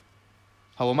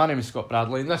Hello, my name is Scott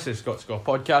Bradley and this is Scott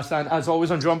Podcast, and as always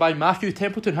I'm joined by Matthew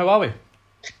Templeton. How are we?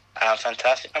 I'm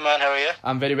fantastic, my man. How are you?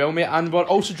 I'm very well, mate, and we're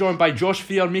also joined by Josh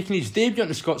Fear making his debut on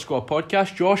the Scott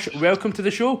Podcast. Josh, welcome to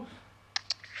the show.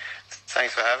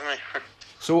 Thanks for having me.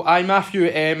 So, Matthew,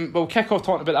 we'll kick off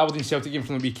talking about the Aberdeen Celtic game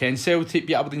from the weekend. Celtic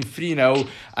beat Aberdeen 3-0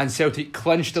 and Celtic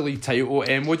clinched the league title.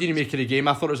 What did you make of the game?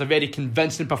 I thought it was a very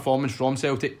convincing performance from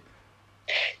Celtic.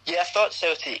 Yeah, I thought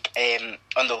Celtic,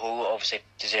 on the whole, obviously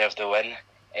deserved the win.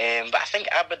 But I think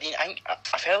Aberdeen,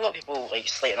 I've heard a lot of people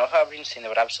slating off Aberdeen, saying they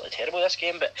were absolutely terrible this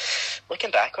game. But looking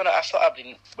back on it, I thought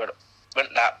Aberdeen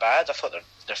weren't that bad. I thought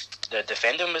their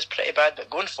defending was pretty bad. But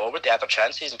going forward, they had their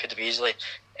chances and could have easily,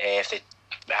 if they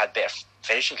had better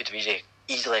finishing, could have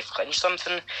easily clinched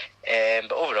something.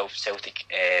 But overall, Celtic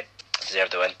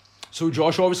deserved the win. So,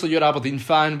 Josh, obviously you're an Aberdeen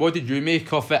fan. What did you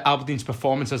make of Aberdeen's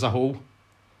performance as a whole?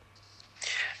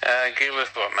 I agree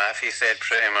with what Matthew said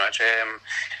pretty much.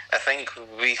 I think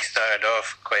we started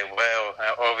off quite well.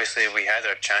 Obviously, we had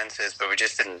our chances, but we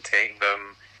just didn't take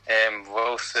them.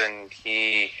 Wilson,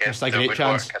 he hit the woodwork,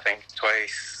 chance. I think,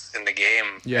 twice in the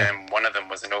game. Yeah. One of them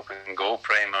was an open goal,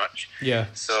 pretty much. Yeah.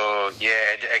 So,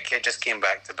 yeah, it just came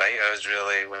back to bite us,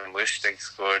 really, when Lustig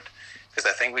scored. Because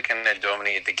I think we kind of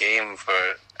dominated the game for,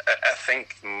 I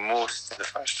think, most of the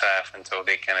first half until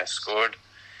they kind of scored.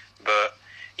 But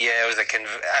yeah, it was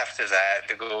after that,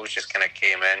 the goals just kind of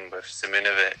came in with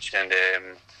Simunovic and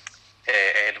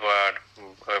Edouard.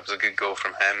 It was a good goal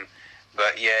from him.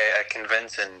 But yeah, a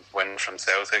convincing win from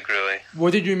Celtic, really.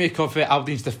 What did you make of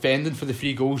Aberdeen's defending for the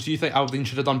 3 goals? Do you think Aberdeen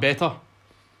should have done better?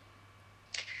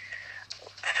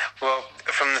 Well,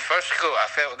 from the first goal, I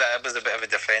felt that it was a bit of a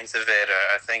defensive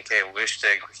error. I think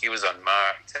Lustig, he was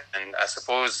unmarked, and I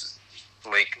suppose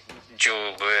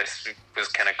Joe Lewis was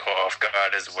kind of caught off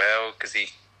guard as well because he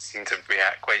seemed to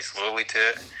react quite slowly to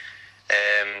it.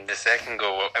 The second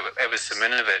goal, it was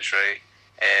Simunovic,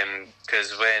 right?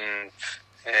 Because when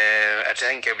I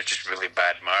think it was just really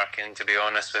bad marking, to be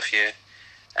honest with you.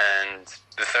 And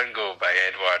the third goal by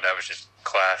Edouard, that was just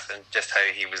class, and just how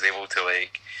he was able to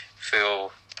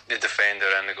fool the defender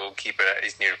and the goalkeeper at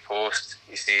his near post.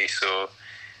 You see, so.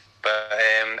 But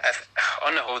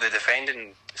on the whole, the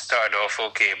defending started off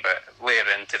okay, but later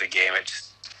into the game, it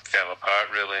just fell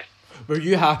apart, really. Were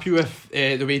you happy with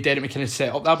the way Derek McInnes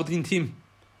set up the Aberdeen team?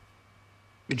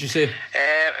 Would you say?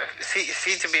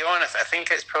 See, to be honest, I think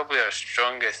it's probably our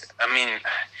strongest. I mean,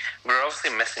 we're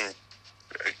obviously missing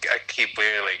a key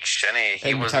player like Shinnie.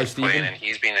 He wasn't playing, and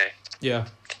he's been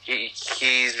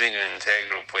he's been an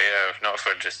integral player, not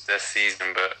for just this season,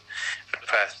 but for the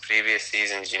past previous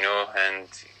seasons, and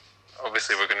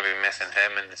obviously we're going to be missing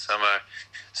him in the summer.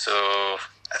 So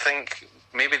I think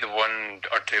maybe the 1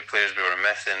 or 2 players we were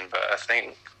missing, but I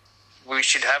think we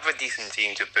should have a decent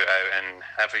team to put out and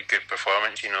have a good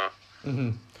performance,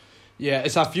 Mm-hmm. Yeah,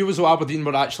 it's I feel as though Aberdeen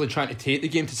were actually trying to take the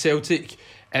game to Celtic.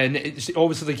 And it's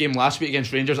obviously the game last week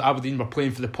against Rangers, Aberdeen were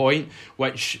playing for the point,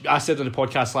 which I said on the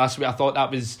podcast last week. I thought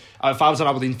that was, if I was an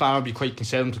Aberdeen fan, I'd be quite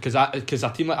concerned because a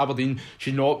team like Aberdeen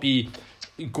should not be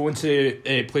going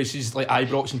to places like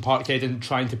Ibrox and Parkhead and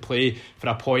trying to play for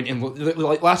a point. And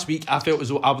like last week, I felt as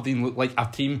though Aberdeen looked like a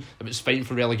team that was fighting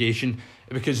for relegation.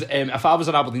 Because if I was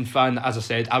an Aberdeen fan, as I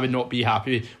said, I would not be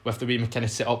happy with the way McInnes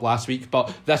set up last week.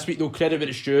 But this week, though, credit where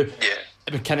it's due.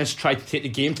 Yeah. McInnes tried to take the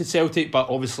game to Celtic, but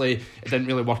obviously it didn't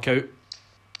really work out.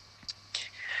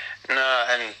 No,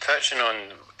 and touching on,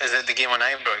 is it the game on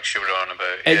Ibrox you were on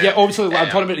about? Yeah, obviously, I'm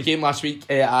talking about the game last week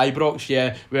at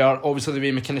Ibrox, where obviously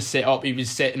the way McInnes set up, he was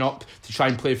setting up to try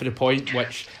and play for the point,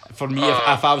 which for me,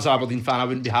 if I was an Aberdeen fan, I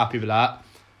wouldn't be happy with that.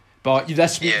 But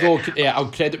this week, though,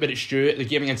 I'll credit where it's due. The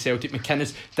game against Celtic,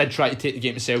 McInnes did try to take the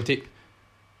game to Celtic.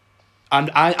 And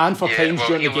for times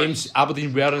during the games,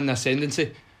 Aberdeen were in the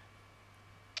ascendancy.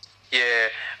 Yeah,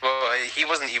 well, he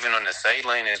wasn't even on the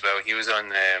sideline as well. He was on.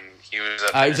 He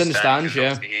was in the stands.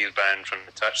 Yeah, he was banned from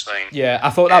the touchline. Yeah, I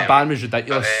thought that ban was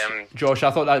ridiculous, Josh.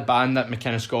 I thought that ban that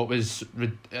McInnes got was.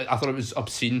 I thought it was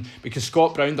obscene because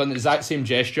Scott Brown done the exact same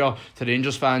gesture to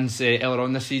Rangers fans earlier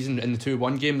on this season in the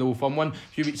 2-1 game, the Old Firm one,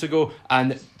 a few weeks ago,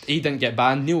 and he didn't get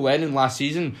banned. Neil Lennon last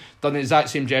season done the exact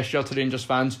same gesture to Rangers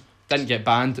fans, didn't get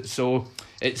banned. So.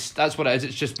 That's what it is.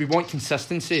 It's just we want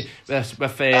consistency with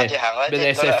SFA,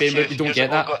 but we don't get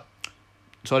that.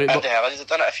 Sorry, Andy Halliday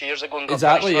done it a few years ago and got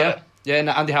exactly, punished yeah, and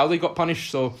Andy Halliday got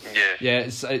punished. So yeah,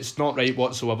 it's not right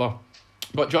whatsoever.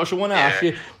 But Josh, I want to ask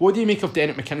you, what do you make of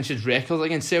Derek McInnes' record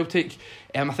against Celtic?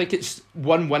 I think it's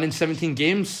 1 win in 17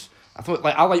 games.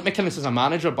 I like McInnes as a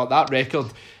manager, but that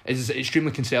record is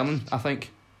extremely concerning, I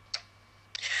think.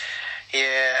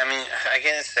 Yeah, I mean,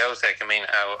 against Celtic, I mean,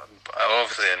 I'll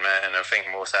obviously admit, and I think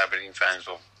most Aberdeen fans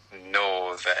will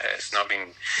know that it's not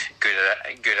been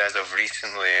good as of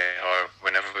recently, or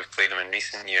whenever we've played them in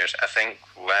recent years. I think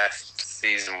last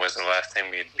season was the last time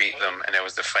we had beat them, and it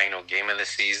was the final game of the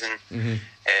season.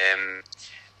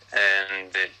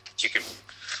 And you could,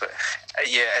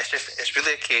 it's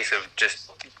really a case of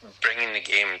just bringing the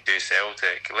game to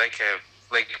Celtic, like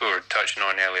we were touching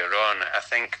on earlier on. I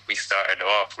think we started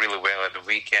off really well at the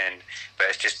weekend, but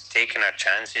it's just taking our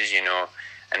chances,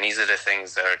 and these are the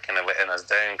things that are kind of letting us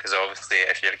down, because obviously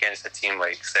if you're against a team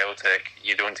like Celtic,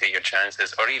 you don't take your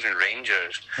chances, or even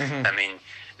Rangers. I mean,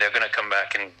 they're going to come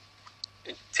back and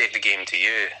take the game to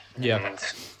you. Yeah.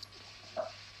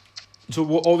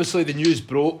 So obviously the news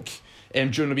broke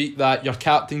during the week that your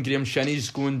captain Graeme Shinnie's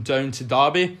going down to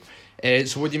Derby.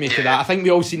 So what do you make of that? I think we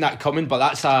all seen that coming, but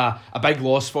that's a big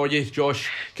loss for you, Josh,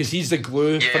 because he's the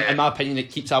glue, in my opinion, that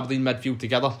keeps Aberdeen midfield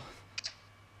together.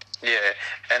 Yeah,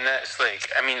 and that's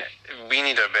we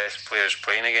need our best players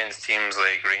playing against teams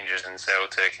like Rangers and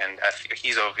Celtic, and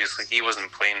he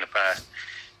wasn't playing the past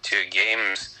 2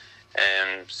 games,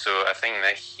 so I think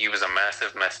that he was a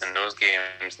massive miss in those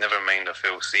games, never mind a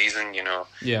full season,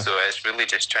 Yeah. So it's really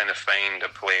just trying to find a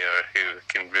player who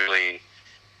can really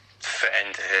fit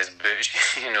into his boots,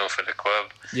 for the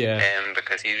club. Yeah.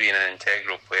 Because he's been an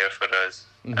integral player for us.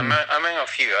 Among a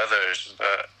few others,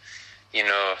 but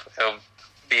it'll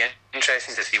be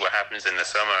interesting to see what happens in the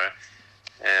summer.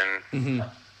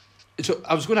 So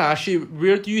I was going to ask you,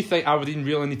 where do you think Aberdeen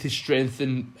really need to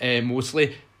strengthen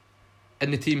mostly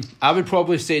in the team? I would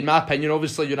probably say, in my opinion,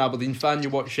 obviously you're an Aberdeen fan, you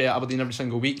watch Aberdeen every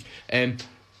single week.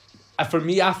 For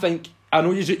me, I think, I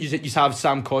know you have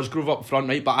Sam Cosgrove up front,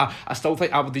 right? But I still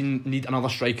think Aberdeen need another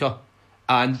striker,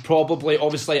 and probably,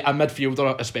 obviously, a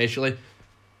midfielder especially.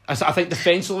 I think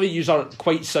defensively you are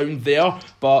quite sound there,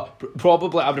 but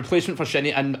probably a replacement for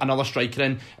Shinnie and another striker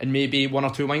and maybe 1 or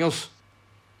 2 wingers.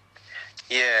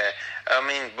 Yeah,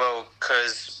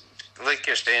 because like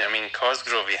you're saying,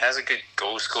 Cosgrove, he has a good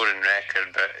goal scoring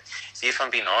record, but see, if I'm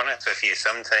being honest with you,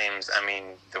 sometimes,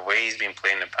 the way he's been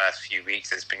playing the past few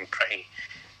weeks has been pretty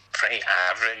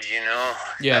average,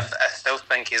 Yeah. I still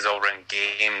think his all-round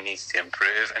game needs to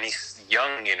improve, and he's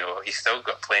young, he's still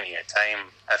got plenty of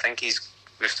time. I think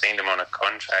we've signed him on a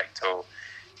contract till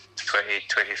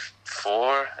 2024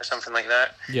 or something like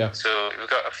that. Yeah. So we've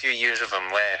got a few years of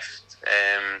him left.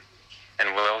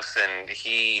 And Wilson,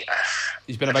 he's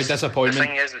been a big disappointment. The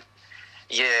thing is,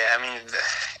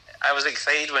 I was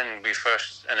excited when we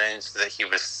first announced that he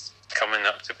was coming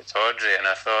up to Pittodrie, and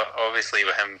I thought, obviously,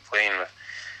 with him playing with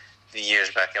the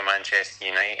years back at Manchester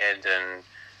United, and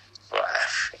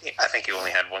I think he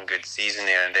only had 1 good season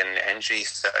there, and then the injuries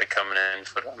started coming in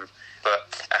for him.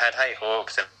 But I had high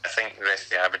hopes, and I think the rest of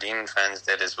the Aberdeen fans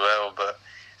did as well. But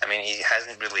he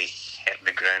hasn't really hit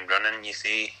the ground running, you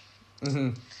see.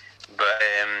 But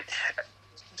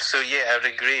I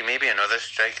would agree. Maybe another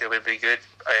striker would be good.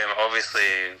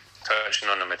 Obviously, touching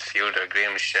on the midfielder,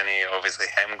 Graeme Shinnie, obviously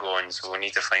him going, so we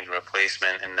need to find a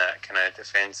replacement in that kind of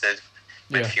defensive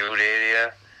midfield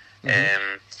area.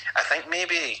 I think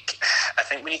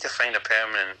we need to find a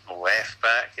permanent left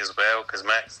back as well, because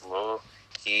Max Lowe,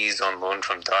 he's on loan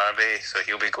from Derby, so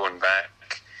he'll be going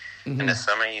back in the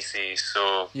summer, you see.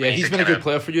 So he's been a good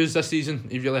player for you this season.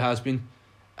 He really has been,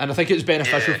 and I think it's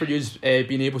beneficial for you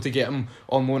being able to get him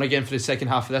on loan again for the second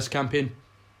half of this campaign.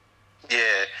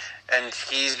 Yeah, and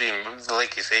he's been,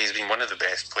 like you say, he's been one of the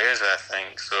best players, I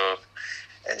think. So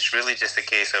it's really just a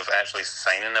case of actually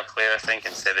signing a player, I think,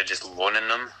 instead of just loaning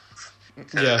them.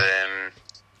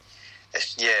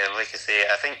 Like I say,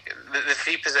 I think the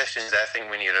 3 positions, I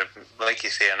think we need, like you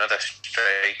say, another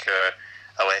striker,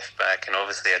 a left back, and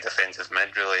obviously a defensive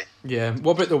mid, really. Yeah.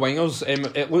 What about the wingers?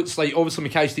 It looks like, obviously,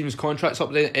 Mackay Stevens' contract's up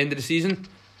at the end of the season.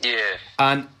 Yeah.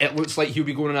 And it looks like he'll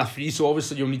be going on a free, so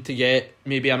obviously you'll need to get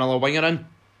maybe another winger in.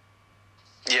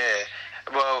 Yeah.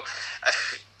 Well,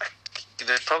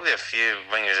 there's probably a few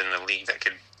wingers in the league that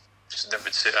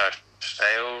would suit our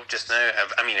style just now.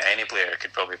 Any player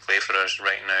could probably play for us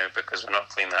right now because we're not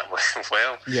playing that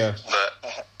well. Yeah.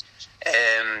 But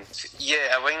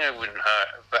a winger wouldn't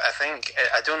hurt. But I think,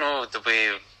 I don't know the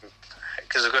way,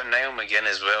 because we've got Niall McGinn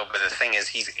as well, but the thing is,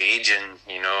 he's aging,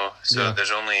 so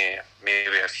there's only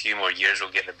maybe a few more years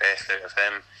we'll get the best out of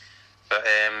him. But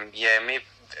maybe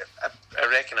I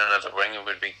reckon another winger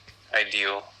would be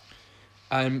ideal.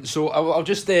 So I'll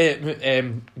just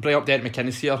bring up Derek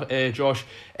McInnes here, Josh.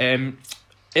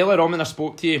 Earlier on when I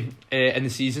spoke to you in the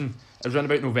season, it was around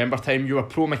about November time, you were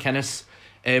pro McInnes.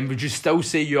 Would you still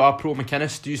say you are pro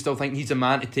McInnes? Do you still think he's a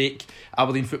man to take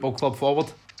Aberdeen Football Club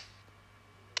forward?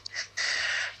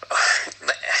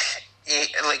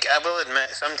 I will admit,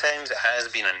 sometimes it has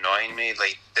been annoying me,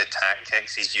 like the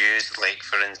tactics he's used, like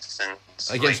for instance,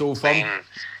 against Old Firm.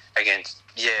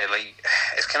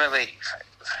 It's kind of like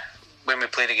when we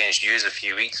played against Hughes a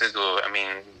few weeks ago. I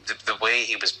mean, the way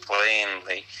he was playing,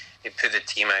 like he put the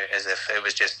team out as if it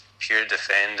was just pure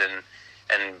defending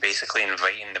and basically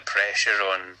inviting the pressure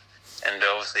on. And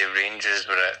obviously Rangers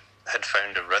had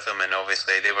found a rhythm, and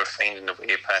obviously they were finding a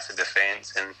way past the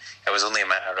defence, and it was only a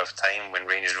matter of time when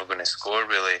Rangers were going to score,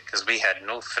 really, because we had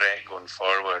no threat going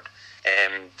forward.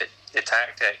 The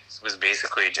tactics was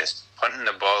basically just punting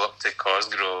the ball up to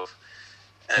Cosgrove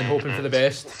and hoping for the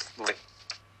best.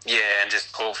 And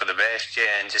just hope for the best.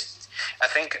 And just, I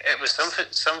think it was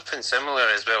something similar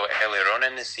as well earlier on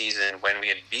in the season when we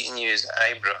had beaten you at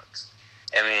Ibrox.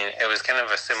 I mean, it was kind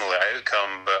of a similar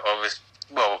outcome,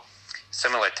 but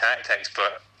similar tactics,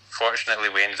 but fortunately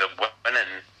we ended up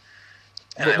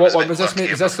winning. What one was this, mate?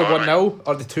 Is this the 1-0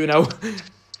 or the 2-0?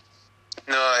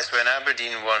 No, it's when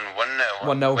Aberdeen won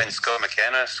 1-0. 1-0. When Scott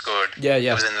McKenna scored. Yeah.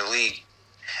 It was in the league.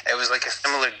 It was like a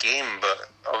similar game, but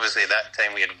obviously that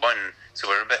time we had won, so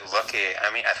we were a bit lucky.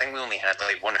 I mean, I think we only had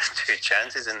like 1 or 2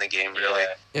 chances in the game, really.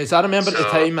 Yes, I remember at the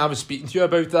time I was speaking to you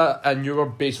about that, and you were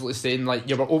basically saying like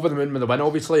you were over the moon with the win,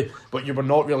 obviously, but you were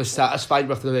not really satisfied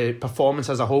with the performance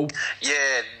as a whole.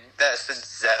 Yeah, that's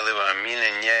exactly what I'm meaning.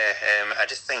 I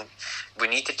just think we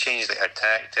need to change like our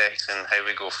tactics and how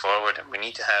we go forward, and we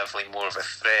need to have like more of a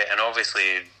threat. And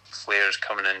obviously, players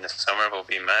coming in this summer will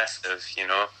be massive, you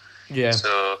know. Yeah.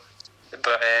 So,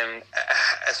 but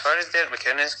as far as Derek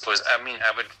McInnes goes, I mean,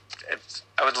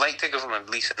 I would like to give him at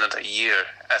least another year.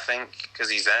 I think because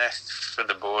he's asked for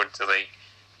the board to like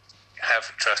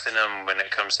have trust in him when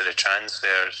it comes to the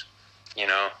transfers, you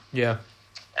know. Yeah.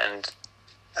 And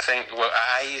I think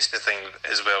I used to think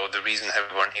as well the reason how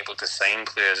we weren't able to sign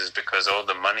players is because all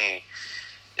the money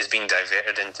is being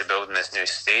diverted into building this new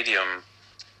stadium.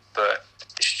 But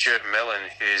Stuart Millen,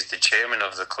 who's the chairman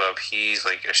of the club, he's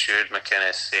like assured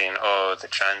McInnes, saying, "Oh, the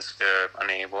transfer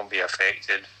money won't be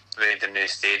affected by the new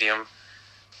stadium."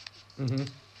 Mm-hmm.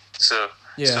 So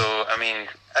I mean,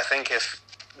 I think if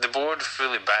the board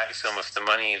fully backs him with the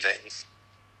money that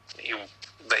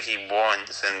he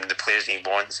wants and the players he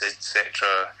wants,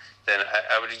 etc., then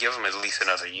I would give him at least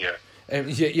another year.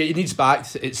 He needs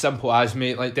backed. It's simple as,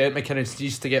 mate. Like Derek McInnes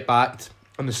needs to get backed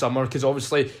in the summer, because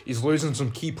obviously he's losing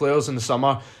some key players in the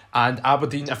summer, and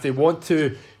Aberdeen, if they want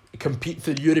to compete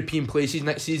for European places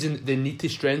next season, they need to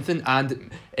strengthen, and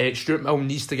Stuart Mill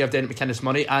needs to give Derek McInnes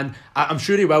money, and I'm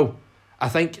sure he will. I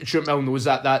think Stuart Mill knows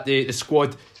that the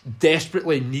squad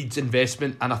desperately needs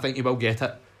investment, and I think he will get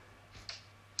it.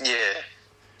 Yeah.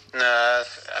 No,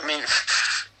 I mean,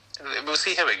 we'll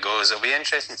see how it goes. It'll be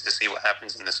interesting to see what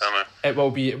happens in the summer. It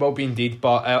will be indeed,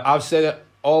 but I've said it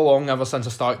all along ever since I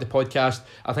started the podcast.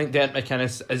 I think Derek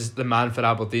McInnes is the man for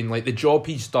Aberdeen. Like, the job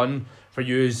he's done for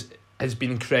you has been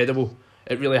incredible.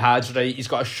 It really has, right? He's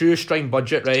got a shoestring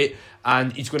budget, right?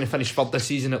 And he's going to finish third this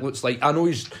season, it looks like. I know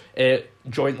he's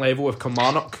joint level with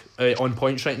Kilmarnock on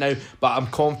points right now, but I'm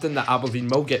confident that Aberdeen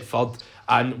will get third.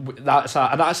 And that's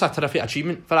a terrific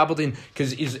achievement for Aberdeen,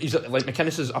 because he's like,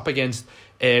 McInnes is up against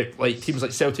like teams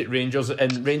like Celtic, Rangers,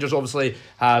 and Rangers obviously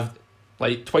have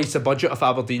like twice the budget of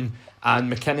Aberdeen,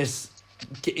 and McInnes,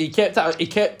 he kept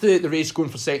the race going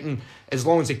for second as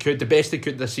long as he could, the best he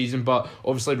could this season. But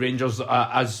obviously Rangers,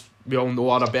 as we all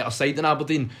know, are a better side than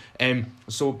Aberdeen.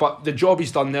 But the job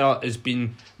he's done there has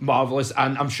been marvellous,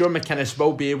 and I'm sure McInnes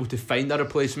will be able to find a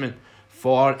replacement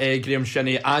for Graham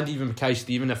Shinnie and even Mackay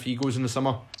Steven if he goes in the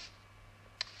summer.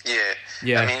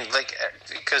 Yeah. I mean, like,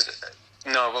 because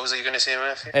what was it you going to say,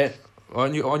 Matthew?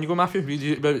 On you go, Matthew. Were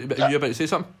you about to say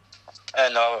something?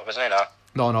 No, it wasn't.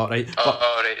 No, right.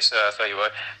 Right. So I thought you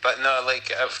were, but no,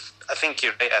 like I think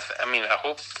you're right. I mean,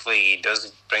 hopefully he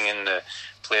does bring in the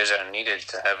players that are needed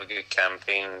to have a good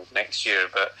campaign next year.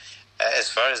 But as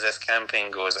far as this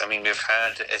campaign goes, I mean,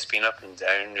 it's been up and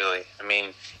down, really. I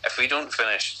mean, if we don't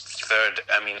finish third,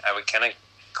 I mean, I would kind of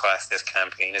class this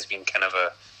campaign as being kind of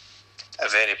a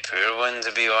very poor one,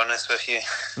 to be honest with you.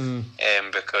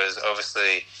 Because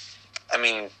obviously, I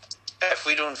mean, if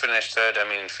we don't finish third, I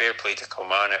mean, fair play to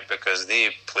Kilmarnock, because they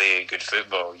play good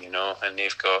football, you know, and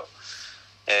they've got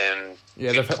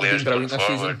good players going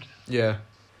forward. Yeah,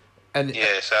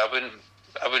 so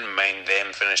I wouldn't mind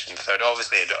them finishing third.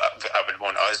 Obviously, I would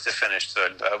want us to finish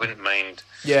third, but I wouldn't mind.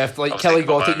 Yeah, if like Kelly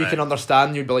got it, you can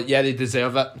understand. You'd be like, yeah, they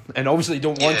deserve it. And obviously, you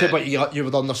don't want it, but you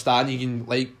would understand. You can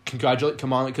like congratulate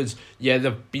Kilmarnock, because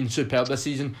they've been superb this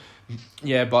season.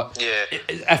 Yeah, but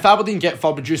if Aberdeen get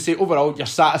third, would you say overall you're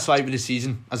satisfied with the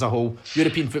season as a whole?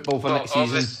 European football for next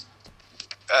season?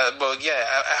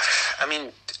 I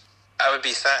mean, I would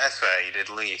be satisfied at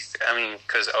least. I mean,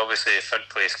 because obviously third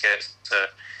place gets the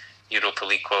Europa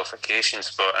League qualification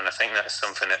spot, and I think that's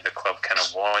something that the club kind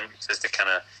of wants, is to kind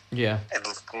of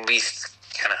at least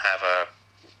kind of have a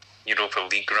Europa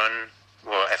League run.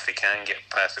 Well, if they can get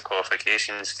past the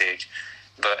qualification stage,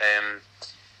 but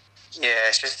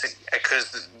it's just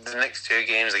because the next two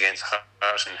games against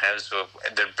Hearts and Hibs,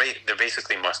 they're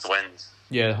basically must wins.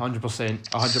 Yeah,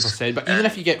 100%. But even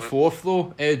if you get fourth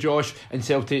though, Josh, and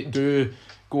Celtic do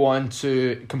go on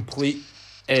to complete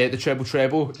the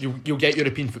treble, you'll get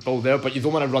European football there, but you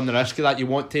don't want to run the risk of that. You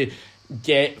want to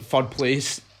get third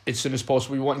place as soon as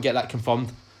possible. You want to get that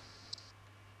confirmed.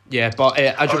 Yeah, but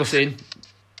as you were saying...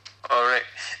 Alright.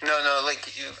 No,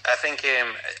 I think,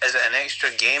 is it an extra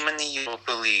game in the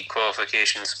Europa League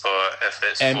qualification spot if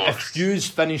it's fourth? If you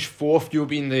finish fourth, you'll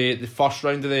be in the first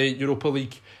round of the Europa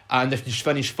League. And if you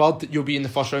finish third, you'll be in the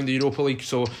first round of the Europa League.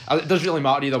 So it doesn't really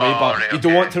matter either way, but you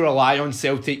don't want to rely on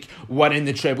Celtic winning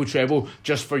the treble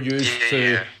just for you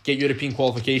to get European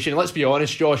qualification. Let's be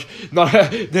honest, Josh,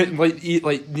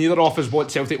 neither of us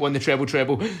want Celtic win the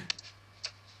treble.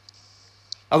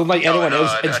 I don't like anyone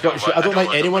else in Scottish. I don't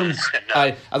like anyone.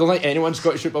 I don't like anyone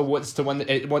Scottish football wants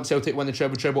Celtic to win the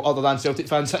treble other than Celtic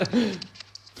fans. No,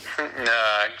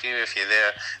 I agree with you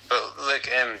there. But look,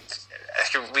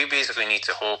 we basically need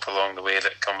to hope along the way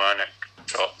that Kilmarnock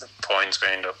drop the points we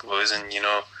end up losing.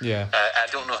 Yeah. I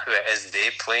don't know who it is they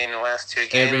play in the last two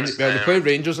games. They play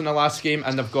Rangers in the last game,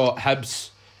 and they've got Hibs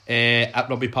at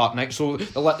Rugby Park next. So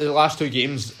the last two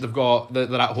games they're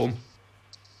at home.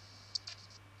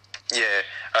 Yeah.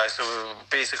 So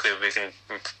basically, we can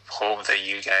hope that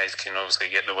you guys can obviously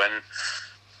get the win.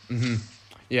 Mm-hmm.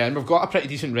 Yeah, and we've got a pretty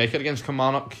decent record against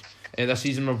Kilmarnock this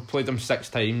season. We've played them 6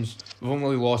 times. We've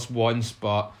only lost once,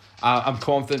 but I'm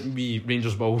confident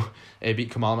Rangers will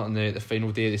beat Kilmarnock on the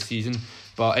final day of the season.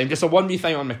 But just a one wee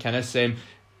thing on McInnes.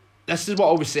 This is what I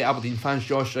always say to Aberdeen fans,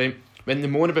 Josh, right? When they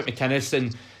moan about McInnes,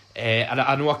 and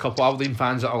I know a couple of Aberdeen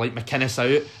fans that are like McInnes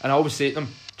out, and I always say to them,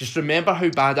 just remember how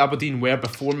bad Aberdeen were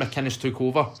before McInnes took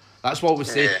over. That's what I would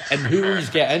say. And who will you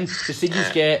get in? Just say you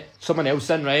get someone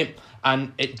else in, right?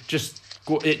 And it just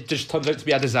turns out to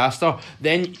be a disaster.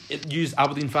 Then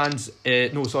Aberdeen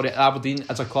Aberdeen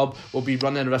as a club will be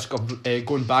running the risk of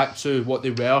going back to what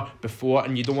they were before,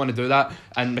 and you don't want to do that.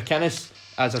 And McInnes,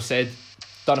 as I've said,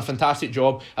 done a fantastic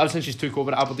job. Ever since he's took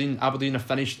over at Aberdeen have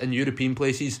finished in European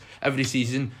places every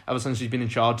season ever since he's been in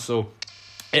charge. So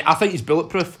I think he's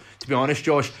bulletproof, to be honest,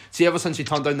 Josh. See, ever since he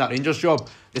turned down that Rangers job,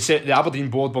 they said the Aberdeen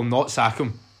board will not sack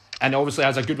him, and obviously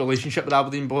has a good relationship with the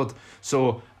Aberdeen board.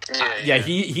 So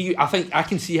he I think I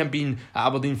can see him being at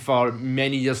Aberdeen for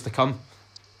many years to come.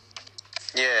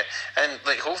 Yeah, and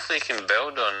hopefully he can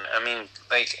build on. I mean,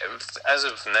 as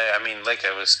of now, I mean, like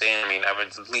I was saying, I would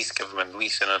at least give him at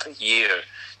least another year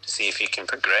to see if he can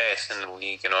progress in the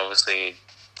league, and obviously,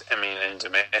 in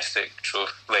domestic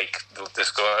trophy, the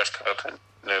Scottish Cup and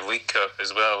the League Cup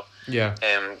as well. Yeah.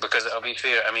 Because I'll be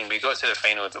fair, we got to the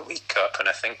final of the League Cup, and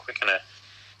I think we kind of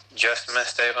just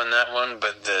missed out on that one.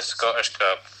 But the Scottish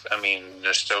Cup,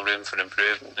 there's still room for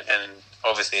improvement, and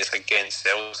obviously it's against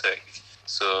Celtic,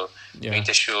 so we need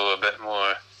to show a bit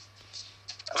more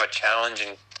of a challenge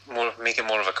and make it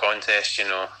more of a contest,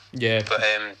 Yeah. But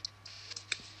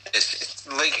it's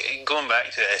like going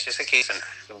back to it. It's just a case of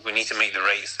we need to make the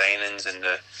right signings and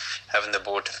having the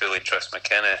board to fully trust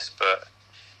McInnes, but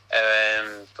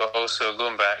also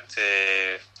going back to,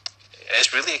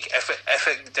 it's really, if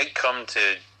it did come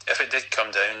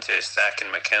down to sacking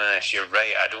McInnes, you're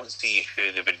right. I don't see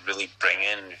who they would really bring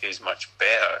in who's much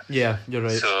better. Yeah, you're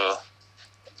right. So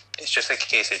it's just a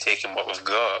case of taking what we've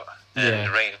got. And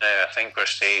right now, I think we're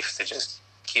safe to just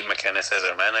keep McInnes as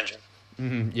our manager.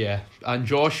 Yeah, and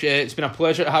Josh, it's been a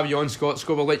pleasure to have you on, Scott.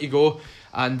 We'll let you go,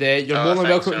 and you're more than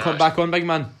welcome to come back on, big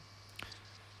man.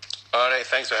 Alright,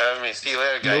 thanks for having me. See you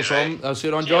later, guys. No problem. I'll see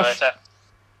you on, Josh.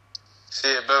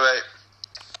 See you, bye-bye.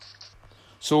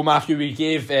 So, Matthew, we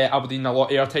gave Aberdeen a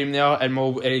lot of airtime there, and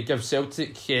we'll give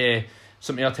Celtic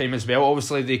some airtime as well.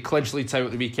 Obviously, they clinched lead title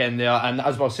at the weekend there, and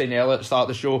as we were saying earlier at the start of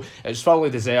the show, it's thoroughly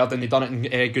deserved, and they've done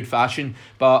it in good fashion.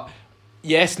 But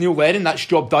yes, Neil Lennon, that's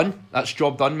job done. That's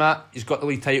job done, Matt. He's got the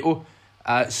league title,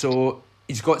 so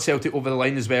he's got Celtic over the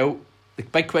line as well. The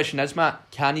big question is, Matt,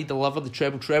 can he deliver the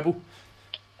treble?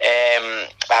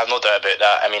 I have no doubt about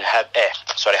that.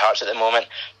 Hearts at the moment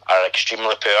are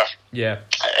extremely poor. Yeah.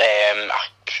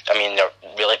 They're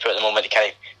really poor at the moment. They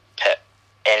can't put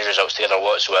any results together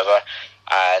whatsoever.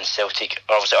 And Celtic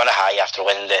are obviously on a high after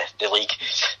winning the league.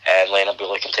 And Lennon will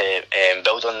be looking to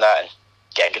build on that and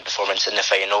get a good performance in the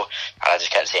final. And I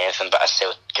just can't say anything but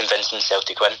a convincing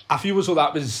Celtic win. I feel as though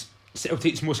that was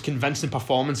Celtic's most convincing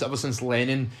performance ever since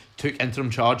Lennon took interim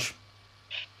charge?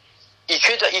 You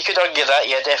could argue that,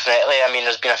 yeah, definitely. I mean,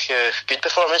 there's been a few good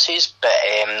performances, but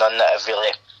none that have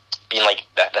really been like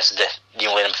that. This is the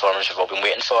only performance we've all been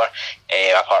waiting for,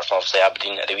 apart from obviously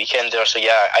Aberdeen at the weekend there. So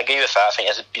yeah, I agree with that. I think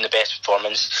it's been the best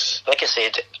performance. Like I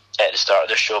said at the start of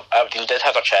the show, Aberdeen did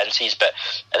have their chances, but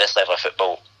at this level of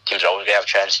football, teams are always going to have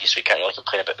chances, so we can't really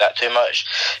complain about that too much.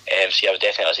 So yeah, I would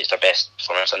definitely say it's their best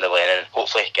performance under Lennon.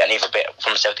 Hopefully, get an even better,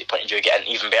 from a Celtic point of view, get an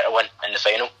even better one in the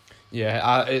final.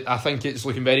 Yeah, I think it's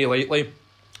looking very likely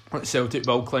Celtic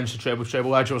will clinch the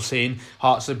treble. As you were saying,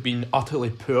 Hearts have been utterly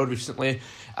poor recently.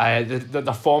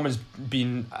 Their form has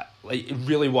been like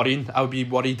really worrying. I would be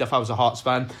worried if I was a Hearts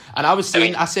fan. And I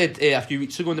said a few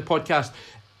weeks ago in the podcast,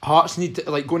 Hearts need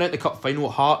to, like, going out the cup final,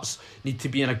 Hearts need to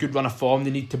be in a good run of form. They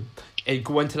need to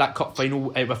go into that cup final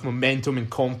with momentum and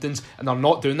confidence, and they're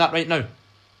not doing that right now.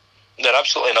 They're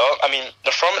absolutely not. I mean,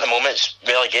 their form at the moment is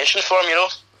relegation form, you know.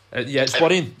 Yeah, it's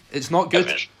worrying. It's not good.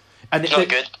 It's not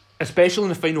good. Especially in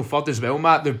the final third as well,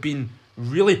 Matt. They've been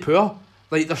really poor.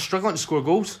 Like, they're struggling to score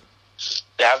goals.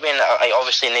 They have been.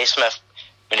 Obviously, Naismith,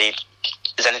 when he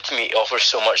is in the team, he offers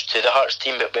so much to the Hearts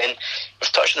team. But when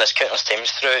we've touched on this countless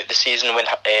times throughout the season, when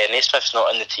Naismith's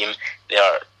not in the team, they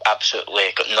are absolutely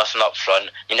got nothing up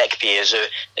front. Nick Piezu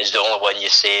is the only one you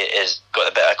say has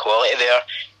got a bit of quality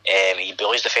there. He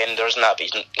bullies defenders and that, but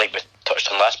he's, like we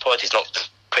touched on last pod, he's not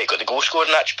quite got the goal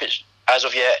scoring attributes as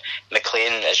of yet.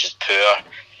 McLean is just poor,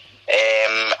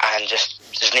 and just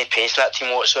there's no pace in that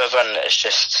team whatsoever, and it's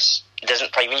just. It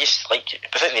doesn't play when you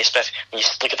without Naismith. When you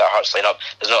look at that Hearts lineup,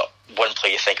 there's not one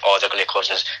play you think, oh, they're going to cause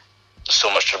us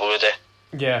so much trouble with it.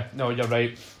 Yeah, no, you're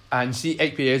right. And see,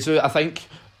 Ikpeazu, I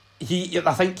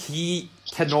think he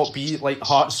cannot be like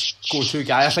Hearts' go-to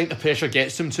guy. I think the pressure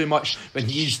gets him too much when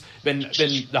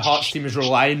the Hearts team is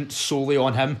relying solely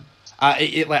on him.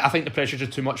 I think the pressure is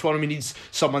just too much for him. He needs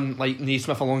someone like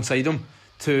Naismith alongside him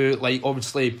to, like,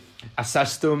 obviously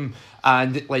assist him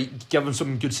and, like, give him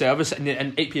some good service, and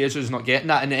Ikpeazu is not getting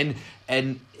that,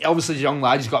 and obviously he's a young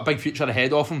lad, he's got a big future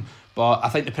ahead of him, but I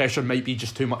think the pressure might be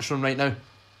just too much for him right now.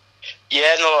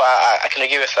 Yeah, no, I can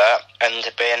agree with that. And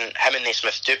when him and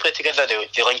Naismith do play together,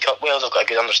 they link up well, they've got a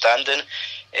good understanding,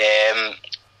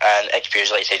 and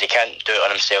Ikpeazu, like I said, he can't do it on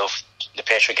himself. The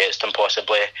pressure gets to him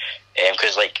possibly,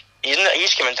 because like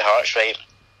he's come into Hearts, right,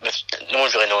 with no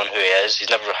one's really known who he is. He's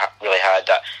never really had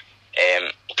that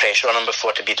pressure on him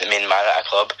before to be the main man at a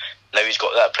club. Now he's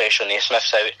got that pressure,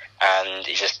 Naismith's out, and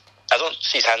he's just, I don't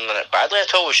see he's handling it badly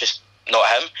at all. It's just not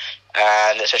him,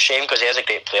 and it's a shame because he is a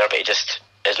great player, but he just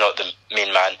is not the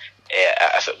main man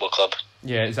at a football club.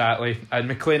 Yeah, exactly. And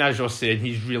McLean, as you're saying,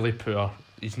 he's really poor.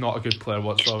 He's not a good player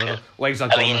whatsoever. Legs are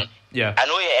gone. Yeah, I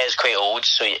know he is quite old,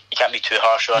 so you can't be too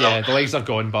harsh on him. Yeah, the legs are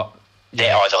gone, but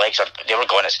yeah. The legs they were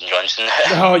gone at St Johnstone.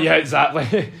 Oh yeah,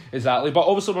 exactly. But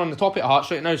obviously we're on the topic of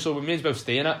Hearts right now, so we may as well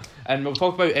stay in it. And we'll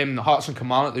talk about Hearts and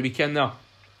Kilmarnock the weekend there.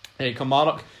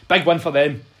 Kilmarnock, big win for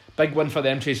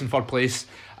them, chasing third place.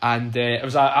 And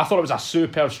I thought it was a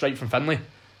superb strike from Finlay.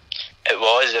 It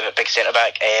was a big centre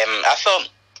back. I thought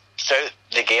throughout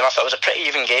the game, it was a pretty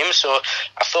even game. So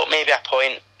I thought maybe a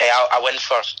point, a win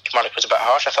for Kilmarnock was a bit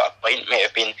harsh. I thought a point might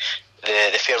have been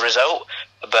the fair result,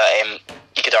 but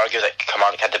you could argue that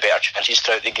Kilmarnock had the better chances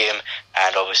throughout the game,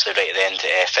 and obviously right at the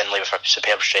end, Finlay with a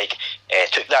superb strike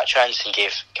took that chance and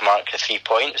gave Kilmarnock the 3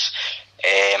 points,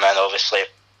 and obviously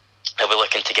they'll be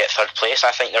looking to get third place.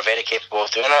 I think they're very capable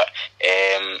of doing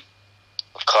it.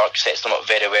 Clark sets them up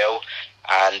very well,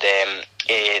 and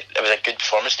it was a good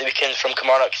performance the weekend from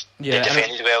Kilmarnock. They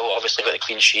defended well, obviously got the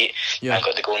clean sheet, and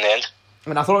got the goal in the end.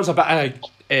 And I thought it was a bit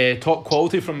of top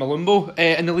quality from Malumbo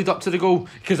in the lead up to the goal,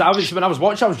 because when I was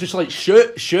watching, I was just like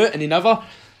shoot, and he never.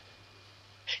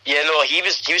 Yeah, no, he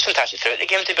was fantastic throughout the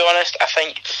game. To be honest, I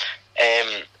think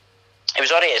he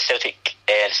was alright at Celtic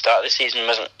at the start of the season.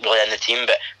 Wasn't really in the team,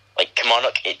 but like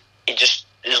Kilmarnock, he just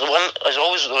there's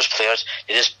always those players.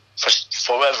 They just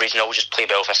for whatever reason always just play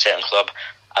well for a certain club.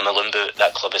 And Malumbo,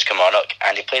 that club is Kilmarnock,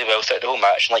 and he played well throughout the whole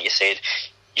match. And like you said,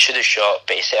 he should have shot,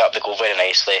 but he set up the goal very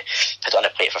nicely, put it on a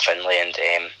plate for Finlay, and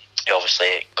he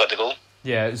obviously got the goal.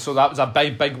 Yeah, so that was a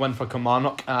big win for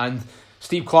Kilmarnock, and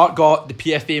Steve Clarke got the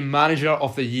PFA Manager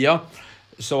of the Year,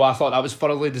 so I thought that was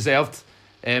thoroughly deserved.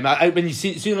 When I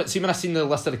seen the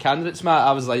list of the candidates, Matt,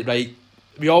 I was like, right,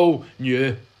 we all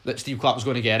knew that Steve Clarke was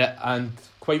going to get it, and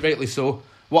quite rightly so.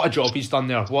 What a job he's done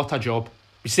there, what a job.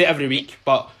 We say it every week,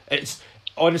 but it's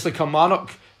honestly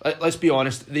Kilmarnock, let's be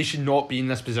honest, they should not be in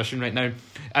this position right now,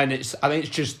 and I think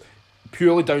it's just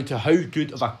purely down to how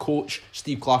good of a coach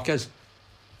Steve Clarke is.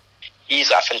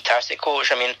 He's a fantastic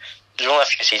coach. I mean, was only a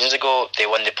few seasons ago they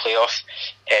won the playoff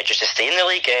just to stay in the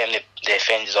league. They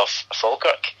fended off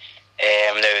Falkirk.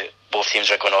 Now both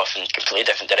teams are going off in completely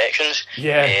different directions.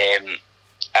 Yeah.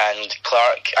 And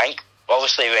Clark, I think,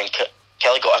 obviously when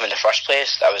Kelly got him in the first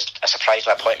place, that was a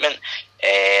surprising appointment.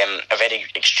 A very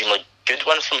extremely good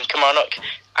one from Kilmarnock,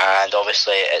 and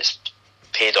obviously it's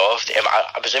paid off.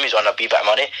 I presume he's on a wee bit of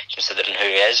money considering who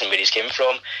he is and where he's came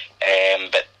from,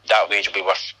 but that wage will be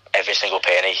worth every single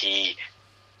penny. He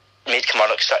made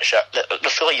Kilmarnock they're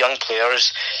full of young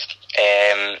players.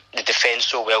 They defend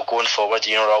so well going forward,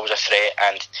 are always a threat,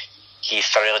 and he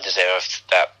thoroughly deserved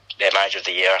that Manager of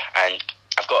the Year, and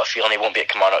I've got a feeling he won't be at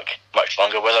Kilmarnock much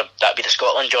longer, whether that be the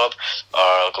Scotland job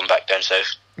or going back down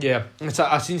south. Yeah,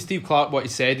 I've seen Steve Clarke what he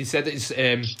said. He said that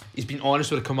he's been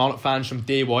honest with the Kilmarnock fans from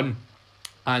day one,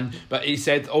 but he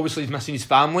said obviously he's missing his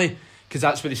family because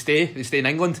that's where they stay. They stay in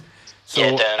England. So,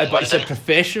 yeah, but he said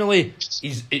professionally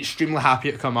he's extremely happy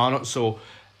at Kilmarnock. So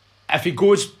if he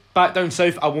goes back down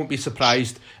south, I won't be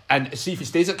surprised. And see if he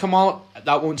stays at Kilmarnock,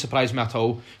 that won't surprise me at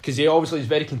all, because he obviously is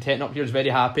very content up here, is very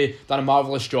happy, done a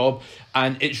marvellous job,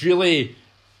 and it's really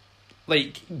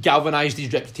like galvanised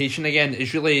his reputation again.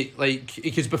 It's really like,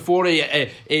 because before I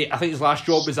think his last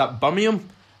job was at Birmingham,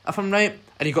 if I'm right,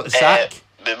 and he got the sack.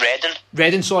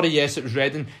 Reading, sorry, yes, it was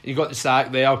Reading. He got the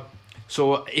sack there.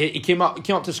 So he came up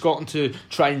to Scotland to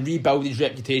try and rebuild his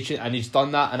reputation, and he's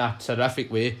done that in a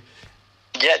terrific way.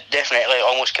 Yeah, definitely.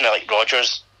 Almost kind of like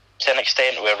Rodgers to an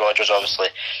extent, where Rodgers obviously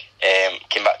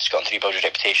came back to Scotland to rebuild his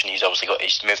reputation. He's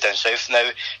moved down south now,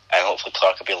 and hopefully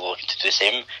Clark will be looking to do the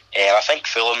same. I think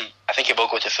Fulham. I think he will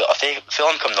go to Fulham. If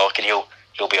Fulham come knocking,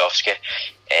 he'll be off ski.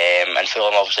 And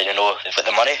Fulham obviously, they've got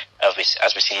the money, as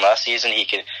we've seen last season. He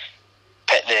can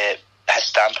put his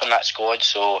stamp on that squad.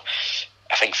 So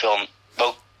I think Fulham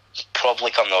will probably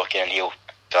come knocking, and he'll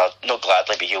not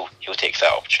gladly, but he'll take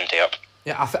that opportunity up.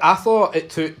 Yeah, I thought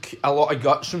it took a lot of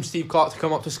guts from Steve Clarke to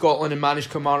come up to Scotland and manage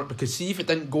Kilmarnock, because see if it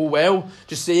didn't go well,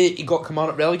 just say he got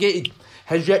Kilmarnock relegated,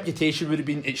 his reputation would have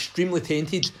been extremely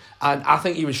tainted, and I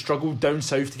think he would struggle down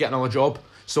south to get another job.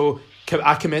 So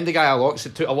I commend the guy a lot, because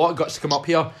it took a lot of guts to come up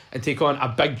here and take on a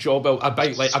big job,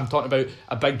 I'm talking about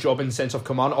a big job in the sense of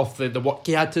Kilmarnock, of the work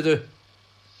he had to do.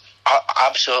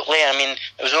 Absolutely. I mean,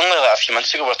 it was only like a few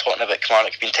months ago we were talking about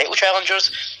Kilmarnock being title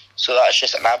challengers, so that's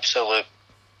just an absolute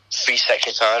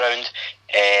 360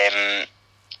 turnaround,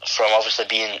 from obviously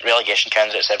being relegation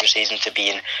candidates every season to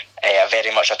being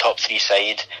very much a top three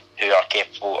side who are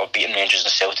capable of beating Rangers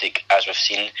and Celtic, as we've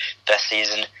seen this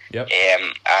season. Yep.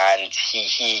 And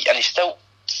he's still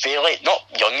fairly not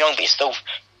young, but he's still,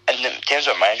 in terms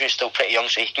of manager, he's still pretty young,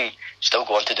 so he can still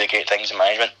go on to do great things in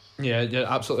management. Yeah, you're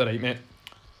absolutely right, mate.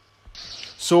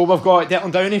 So we've got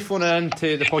Declan Downey phoning in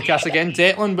to the podcast again.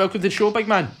 Declan, welcome to the show, big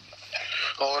man.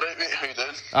 Alright, mate, how you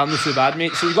doing? I'm not so bad,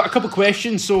 mate. So we've got a couple of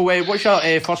questions, so what's your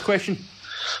first question?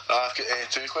 I've got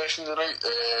two questions tonight.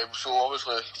 So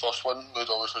obviously, first one was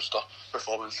obviously just the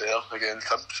performance there against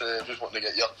Hibs. Just wanting to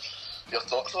get your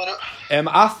thoughts on it.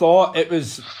 I thought it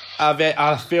was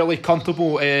a fairly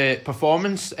comfortable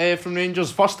performance from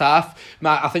Rangers. First half,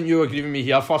 Matt, I think you agree with me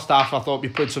here. First half, I thought we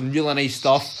played some really nice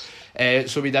stuff.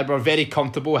 So we were very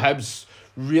comfortable. Hibs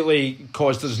really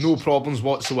caused us no problems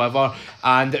whatsoever,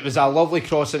 and it was a lovely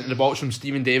cross into the box from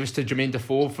Stephen Davis to Jermaine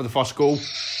Defoe for the first goal.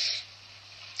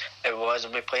 It was,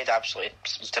 and we played absolutely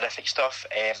some terrific stuff.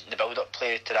 The build-up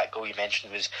play to that goal you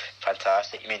mentioned was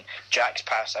fantastic. I mean, Jack's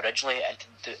pass originally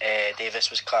into Davis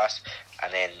was class,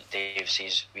 and then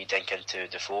Davis's wee dink into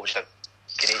Defoe, which was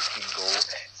a great scheme goal.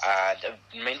 And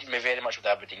it reminded me very much of the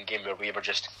Aberdeen game, where we were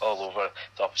just all over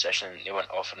the opposition and they weren't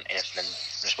offering anything in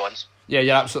response. Yeah,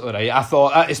 you're absolutely right. I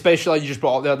thought, especially you just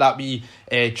brought up there that wee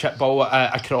chip ball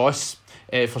across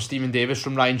for Stephen Davis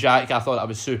from Ryan Jack. I thought that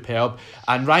was superb.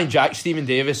 And Ryan Jack, Stephen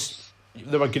Davis,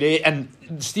 they were great. And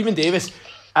Stephen Davis,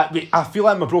 I feel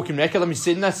like I'm a broken record. I've been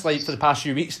saying this for the past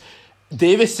few weeks.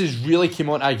 Davis has really came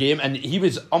on to a game, and he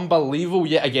was unbelievable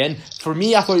yet again. For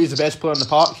me, I thought he was the best player in the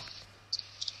park.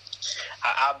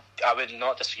 I would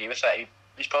not disagree with that.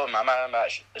 He's probably my man of the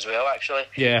match as well, actually.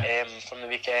 Yeah. From the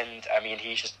weekend, I mean,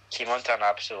 he just came onto an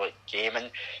absolute game,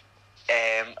 and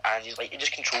he's he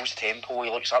just controls the tempo. He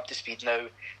looks up to speed now,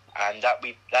 and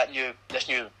this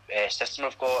new system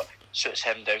we've got suits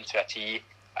him down to a T.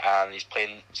 And he's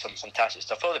playing some fantastic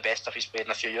stuff. All the best stuff he's played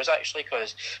in a few years, actually,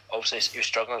 because obviously he was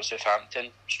struggling at Southampton,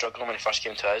 struggling when he first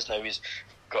came to us. Now he's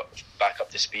got back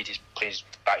up to speed. He's plays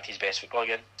back to his best football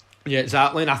again. Yeah,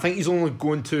 exactly, and I think he's only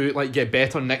going to get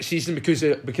better next season because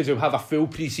he'll have a full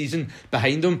pre-season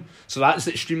behind him, so that's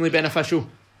extremely beneficial.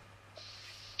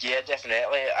 Yeah,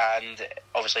 definitely, and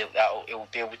obviously he'll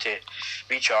be able to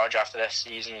recharge after this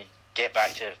season, get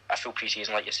back to a full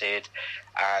pre-season, like you said,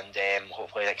 and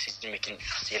hopefully next season we can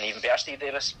see an even better Steve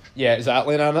Davis. Yeah,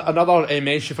 exactly. And another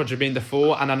mention for Jermaine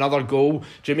Defoe and another goal.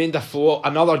 Jermaine Defoe,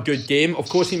 another good game. Of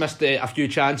course, he missed a few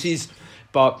chances,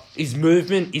 but his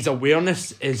movement, his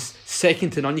awareness is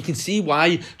second to none. You can see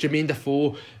why Jermaine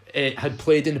Defoe had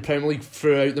played in the Premier League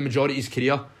throughout the majority of his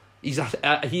career.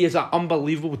 He is an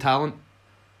unbelievable talent.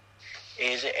 He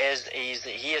is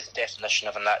the definition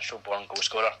of a natural born goal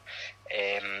scorer.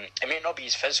 It may not be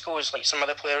as physical as like some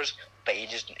other players, but he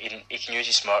can use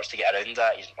his smarts to get around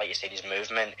that. Like you said, his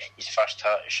movement, his first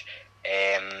touch,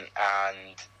 and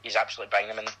he's absolutely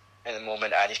banging them in the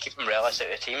moment, and he's keeping Morelos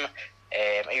out of the team.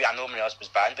 I know Morelos was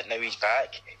banned, but now he's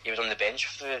back. He was on the bench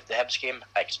for the Hibs game.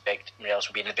 I expect Morelos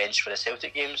will be on the bench for the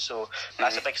Celtic game, so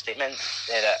that's a big statement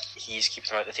that he's keeping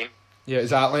him out of the team. Yeah,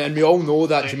 exactly. And we all know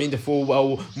that Jermaine Defoe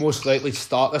will most likely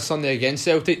start this Sunday against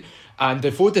Celtic, and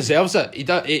Defoe deserves it.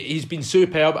 He's been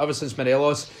superb ever since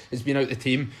Morelos has been out the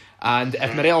team, and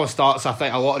if Morelos starts, I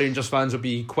think a lot of Rangers fans will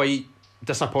be quite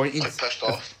disappointed. Like pissed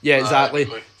off. Yeah, exactly.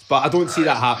 But I don't see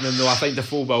that happening though. I think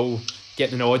Defoe will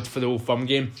get the nod for the Old Firm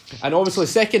game. And obviously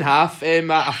second half,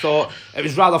 I thought it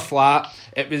was rather flat.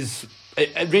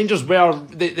 Rangers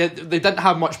they didn't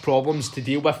have much problems to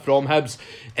deal with from Hibs,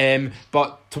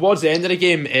 but towards the end of the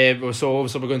game, so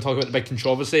obviously we're going to talk about the big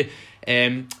controversy.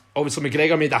 Obviously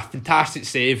McGregor made a fantastic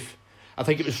save. I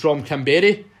think it was from Kamberi.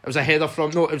 It was a header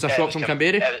from shot from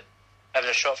Kamberi. It was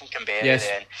a shot from Kamberi. Yes.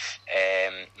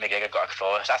 Then McGregor got a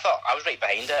cross. I was right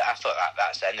behind it. I thought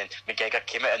that's in, and McGregor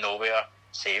came out of nowhere,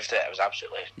 saved it. It was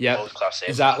absolutely world class save.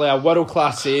 Exactly, a world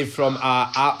class save from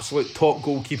an absolute top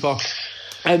goalkeeper.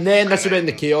 And then this is when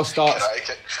the chaos starts.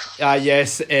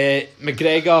 Yes,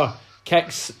 McGregor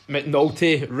kicks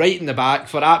McNulty right in the back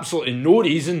for absolutely no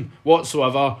reason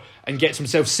whatsoever and gets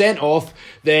himself sent off.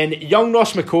 Then young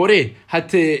Ross McCrory had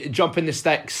to jump in the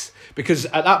sticks because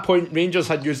at that point Rangers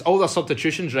had used all their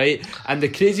substitutions, right? And the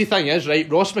crazy thing is, right,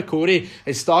 Ross McCrory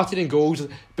has started in goals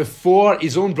before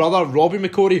his own brother Robbie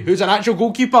McCrory, who's an actual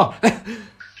goalkeeper.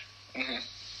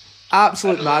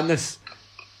 Absolute madness.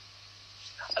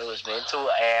 It was mental.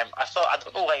 I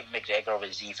don't know why McGregor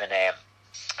was even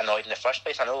annoyed in the first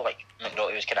place. I know like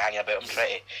McNulty was kind of hanging about him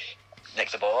trying to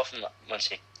nick the ball off him once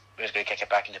he was going to kick it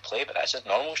back into play, but that's just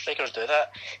normal. Strikers do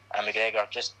that, and McGregor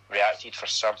just reacted for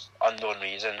some unknown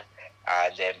reason,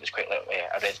 and it was quite literally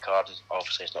a red card.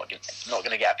 Obviously it's not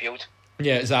going to get appealed.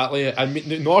 Yeah, exactly.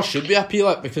 And nor should we appeal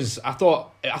it, because I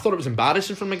thought it was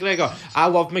embarrassing for McGregor. I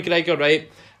love McGregor, right?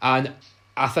 And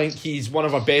I think he's one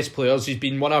of our best players. He's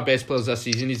been one of our best players this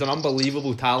season. He's an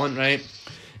unbelievable talent, right?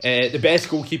 The best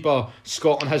goalkeeper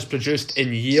Scotland has produced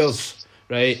in years,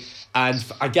 right? And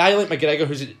a guy like McGregor,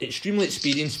 who's extremely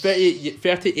experienced,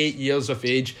 38 years of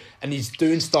age, and he's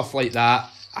doing stuff like that,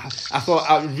 I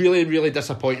thought really, really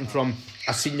disappointing from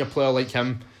a senior player like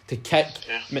him to kick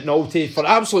McNulty for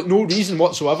absolute no reason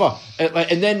whatsoever.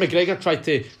 And then McGregor tried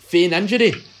to feign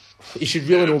injury. He should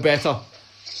really know better.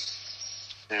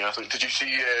 Yeah, I think. Did you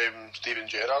see Steven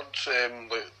Gerrard's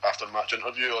after match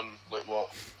interview on what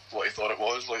he thought it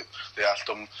was? Like they asked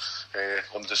him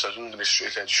on the decision, and he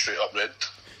said straight up red.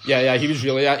 Yeah, he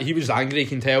was angry. You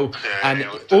can tell. And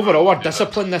overall, our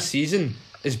discipline this season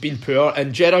has been poor.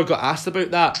 And Gerrard got asked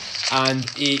about that, and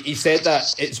he said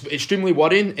that it's extremely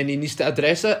worrying, and he needs to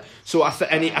address it. So I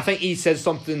think he said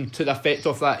something to the effect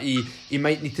of that he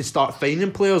might need to start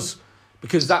fining players.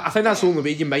 Because I think that's the only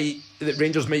way that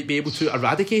Rangers might be able to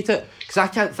eradicate it. Because I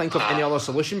can't think of any other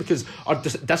solution, because our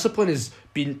discipline has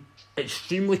been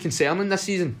extremely concerning this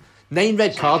season. 9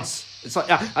 red cards. It's like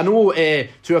I know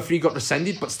 2 or 3 got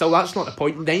rescinded, but still that's not the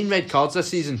point. 9 red cards this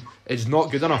season is not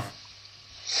good enough.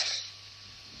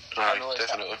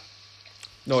 Definitely.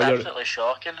 No, it's absolutely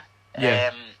shocking.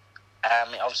 Yeah.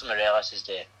 I mean, obviously Morelos is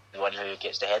the one who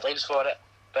gets the headlines for it,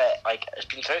 but like it's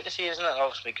been throughout the season, and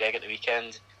obviously Greg at the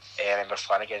weekend. I remember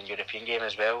Flanagan European game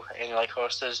as well, like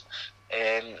Horst's.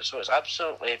 So it's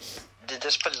absolutely the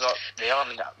discipline's not there. I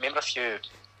mean, I remember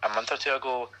a month or two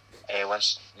ago,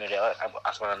 once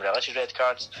after one of Morelos' red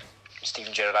cards,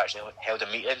 Steven Gerrard actually held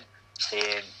a meeting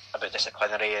saying about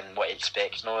disciplinary and what he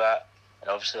expects and all that. And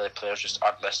obviously the players just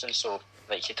aren't listening. So,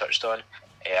 like you touched on,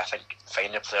 I think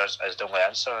finding the players is the only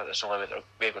answer. That's the only way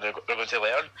they're going to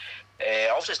learn.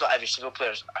 Obviously, it's not every single player.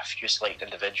 There's a few select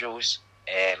individuals.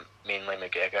 Mainly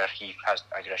McGregor, he has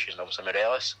anger issues, and obviously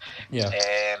Morelos. Yeah.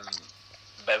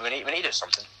 But we need to do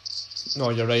something. No,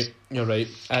 you're right.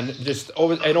 And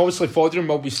obviously Fodrum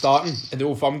will be starting in the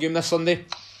Old Firm game this Sunday.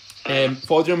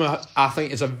 Fodrum, I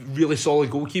think, is a really solid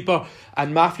goalkeeper.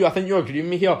 And Matthew, I think you agree with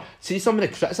me here. See some of the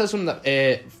criticism that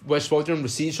West Fodrum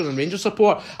receives from the Rangers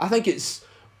support. I think it's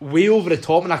way over the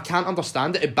top, and I can't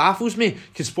understand it. It baffles me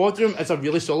because Fodrum is a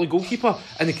really solid goalkeeper,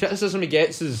 and the criticism he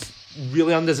gets is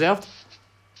really undeserved.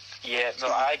 Yeah, no,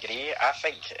 I agree. I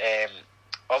think,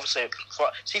 obviously,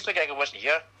 see if McGregor wasn't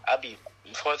here,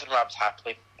 Fodrum I would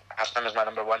happily have him as my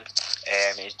number one.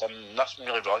 He's done nothing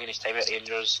really wrong in his time at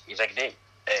Rangers. He's a great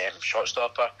shot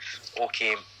stopper.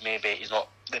 Okay, maybe he's not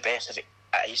the best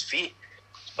at his feet,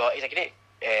 but he's a great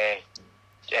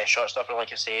shot stopper,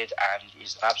 like I said, and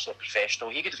he's an absolute professional.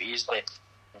 He could have easily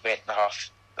went in the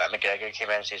half that McGregor came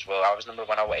in and says, well, I was number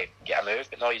one, I want to get a move,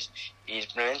 but no, he's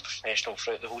remained professional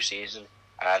throughout the whole season,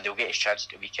 and he'll get his chance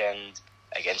at the weekend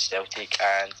against Celtic,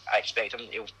 and I expect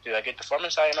he'll do a good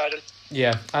performance, I imagine.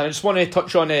 Yeah, and I just want to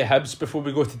touch on Hibs before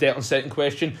we go to Declan's second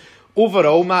question.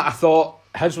 Overall, Matt, I thought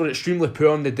Hibs were extremely poor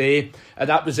on the day, and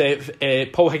that was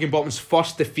Paul Higginbottom's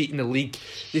first defeat in the league.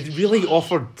 They really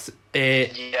offered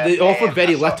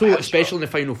very little, especially in the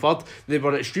final third. They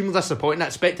were extremely disappointing. I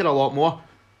expected a lot more.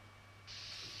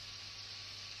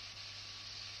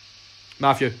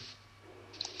 Matthew.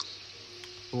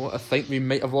 Oh, I think we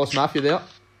might have lost Matthew there.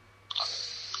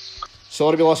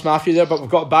 Sorry we lost Matthew there, but we've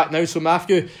got it back now. So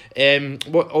Matthew,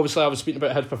 obviously I was speaking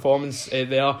about his performance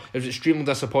there. It was extremely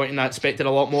disappointing. I expected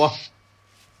a lot more.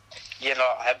 Yeah, no,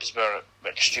 Hibs were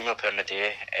extremely poor in the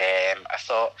day. I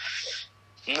thought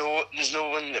there's no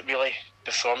one that really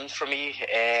performed for me.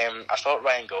 I thought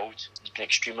Ryan Gold has been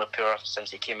extremely poor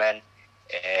since he came in.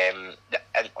 And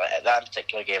that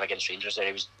particular game against Rangers, there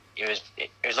he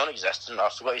was non-existent. I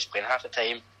forgot he was playing half the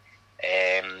time.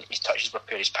 His touches were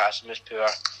poor, his passing was poor,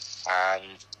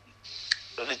 and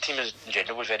the team in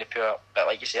general was very poor. But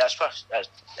like you say, that's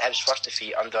his first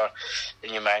defeat under the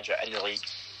new manager in the league,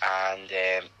 and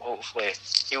hopefully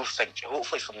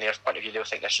from their point of view they'll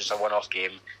think this is a one-off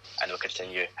game and they'll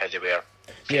continue how they were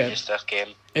previous to this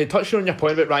game. Touching on your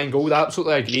point about Ryan Gold, I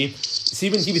absolutely agree. See,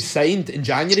 when he was signed in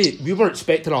January, we were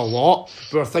expecting a lot.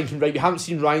 We were thinking, right, we haven't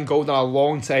seen Ryan Gold in a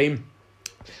long time.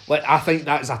 Like, I think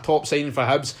that is a top signing for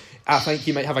Hibs. I think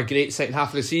he might have a great second half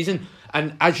of the season.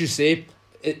 And as you say,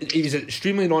 he was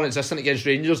extremely non-existent against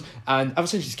Rangers, and ever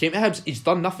since he came to Hibs, he's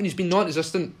done nothing. He's been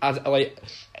non-existent as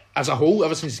a whole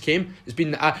ever since he came. It's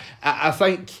been I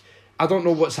think, I don't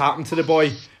know what's happened to the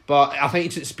boy, but I think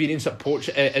his experience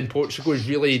in Portugal has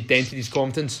really dented his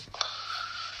confidence.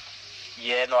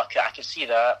 Yeah, no, I can see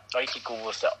that. I could go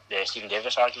with the Stephen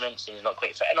Davis argument, saying he's not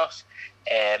quite fit enough.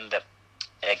 But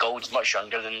Gold's much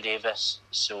younger than Davis,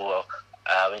 so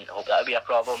I wouldn't hope that would be a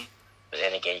problem. But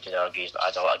then again, you could argue he's not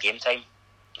had a lot of game time.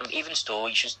 Even so,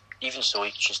 he should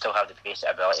still have the basic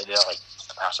ability there, like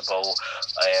to pass the ball,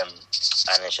 and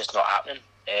it's just not happening.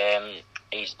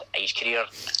 His career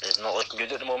is not looking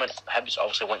good at the moment. Hibs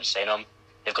obviously want to sign him.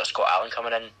 They've got Scott Allen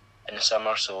coming in the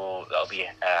summer, so that'll be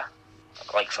a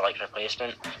like-for-like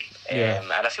replacement.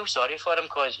 And I feel sorry for him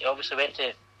because he obviously went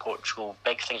to Portugal,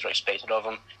 big things were expected of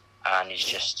him, and he's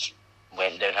just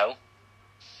went downhill.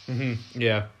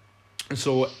 Yeah.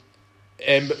 So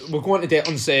we'll go on to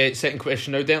Declan's second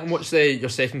question now. Declan, what's your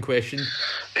second question?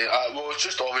 Well, it's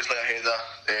just obviously ahead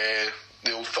of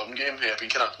the Old Firm game. I've been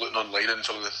kind of looking online and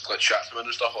some of the chats come in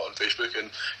and stuff on Facebook,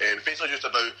 and basically just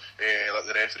about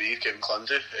the referee Kevin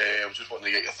Clancy. I was just wanting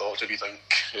to get your thoughts if you think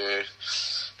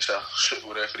he's a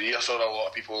suitable referee. I saw a lot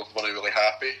of people weren't really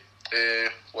happy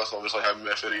with obviously him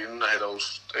refereeing ahead of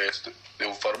the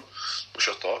Old Firm. What's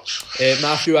your thoughts?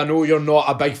 Matthew, I know you're not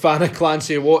a big fan of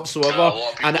Clancy whatsoever,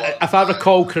 and if I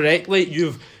recall correctly,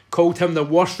 you've called him the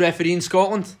worst referee in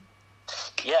Scotland.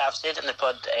 Yeah, I've said it in the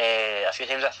pod a few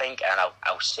times, I think, and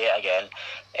I'll say it again.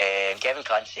 Kevin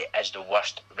Clancy is the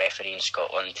worst referee in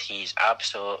Scotland. He's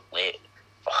absolutely...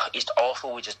 he's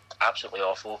awful, just absolutely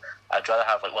awful. I'd rather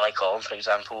have Willie Collins, for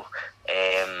example,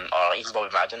 or even Bobby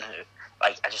Madden, who...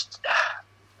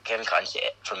 Kevin Clancy,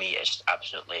 for me, is just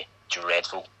absolutely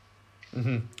dreadful.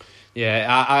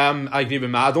 Yeah, I agree with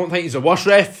Matt. I don't think he's the worst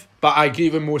ref, but I agree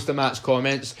with most of Matt's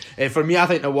comments. For me, I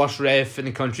think the worst ref in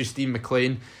the country is Steve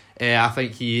McLean. I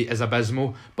think he is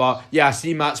abysmal. But yeah, I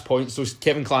see Matt's point. So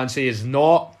Kevin Clancy is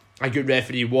not a good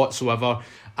referee whatsoever,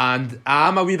 and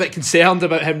I'm a wee bit concerned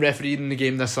about him refereeing the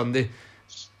game this Sunday.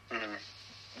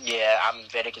 Yeah, I'm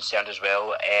very concerned as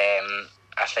well.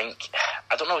 I think,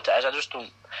 I don't know what it is. I just don't.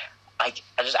 I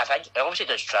think he obviously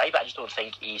does try, but I just don't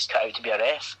think he's cut out to be a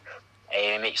ref.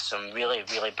 He makes some really,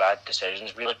 really bad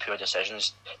decisions, really poor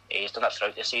decisions. He's done that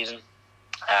throughout the season,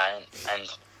 and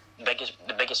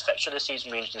the biggest fixture of the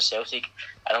season, Rangers and Celtic.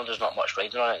 I know there's not much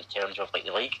riding on it in terms of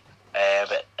the league,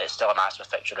 but it's still a massive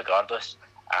fixture regardless.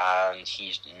 And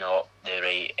he's not the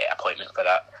right appointment for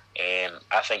that.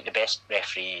 I think the best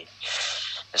referee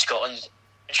in Scotland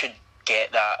should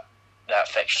get that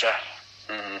fixture,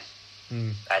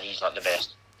 and he's not the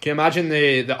best. Can you imagine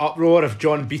the uproar if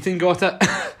John Beaton got it?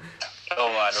 Oh,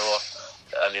 I know.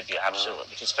 I mean,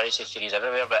 absolutely conspiracy theories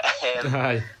everywhere, but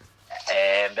Aye.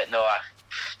 but no,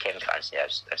 Kevin Clancy, I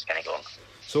was kind of going.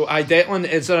 So, Declan,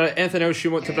 is there anything else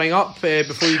you want to bring up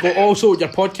before you go? Also, your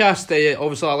podcast,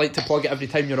 obviously I like to plug it every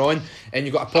time you're on, and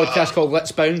you've got a podcast called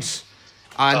Let's Bounce.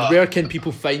 And where can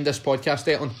people find this podcast,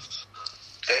 Declan?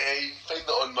 You find it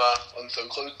on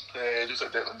SoundCloud, just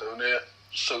like Declan Downey at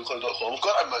SoundCloud.com. I've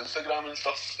got it on my Instagram and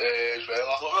stuff as well.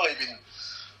 I've not really been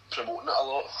promoting it a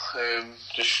lot,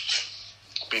 just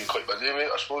been quite busy, mate,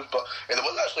 I suppose. But there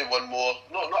was actually one more,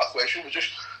 not a question, but just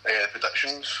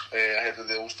predictions ahead of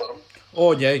the Old Firm.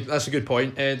 Oh yeah, that's a good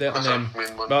point.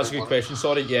 Declan, that's a good question.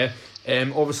 Sorry, yeah.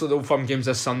 Obviously the Old Firm game's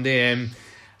this Sunday. And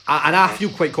I feel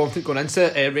quite confident going into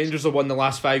it. Rangers have won the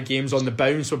last 5 games on the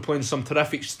bounce. We're playing some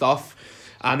terrific stuff.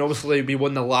 And obviously we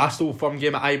won the last Old Firm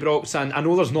game at Ibrox. And I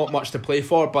know there's not much to play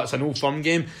for, but it's an Old Firm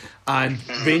game. And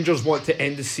Rangers want to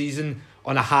end the season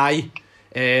on a high.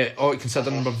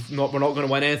 Considering we're not going to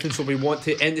win anything, so we want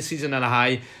to end the season on a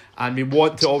high, and we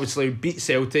want to obviously beat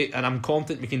Celtic, and I'm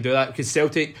confident we can do that because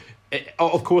Celtic,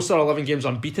 of course, they're 11 games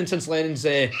unbeaten since Lennon's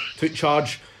took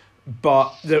charge,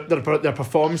 but their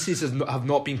performances have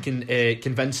not been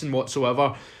convincing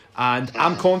whatsoever, and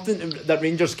I'm confident that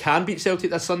Rangers can beat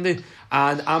Celtic this Sunday,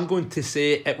 and I'm going to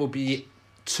say it will be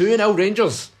 2-0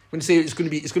 Rangers. I'm going to say it's going to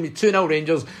be 2-0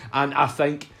 Rangers, and I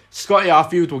think Scotty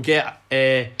Arfield will get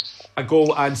a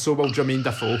goal, and so will Jermaine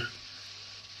Defoe.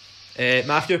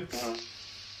 Matthew?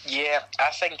 Yeah, I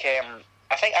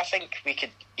think we could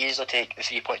easily take the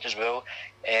 3 points as well.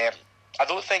 I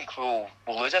don't think we'll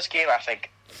lose this game. I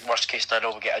think worst case scenario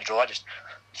we'll get a draw. Just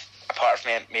apart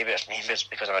from maybe it's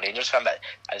because I'm a Rangers fan, but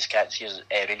I just can't see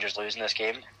Rangers losing this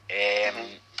game.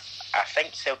 I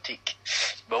think Celtic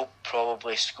will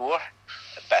probably score,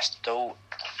 but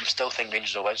I still think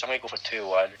Rangers will win. So I'm going to go for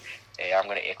 2-1. I'm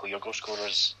going to echo your goal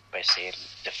scorers by saying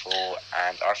Defoe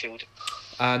and Arfield.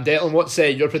 And Declan, what's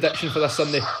your prediction for this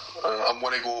Sunday? I'm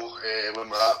going to go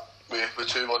with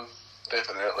 2-1,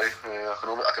 definitely.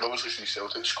 I can obviously see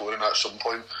Celtic scoring at some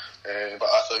point, but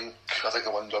I think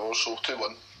the win double, so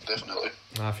 2-1, definitely.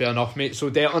 Fair enough, mate.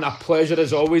 So Declan, a pleasure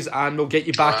as always, and we'll get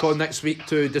you back on next week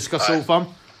to discuss Old Firm.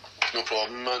 No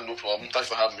problem, man, no problem. Thanks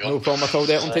for having me on. No problem at all,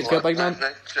 Declan. Take care, big man.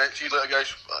 See you later,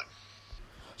 guys. Bye.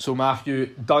 So Matthew,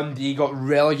 Dundee got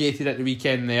relegated at the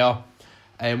weekend there.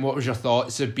 What was your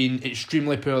thoughts? They've been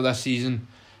extremely poor this season,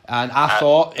 and I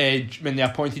thought when they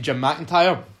appointed Jim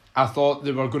McIntyre, I thought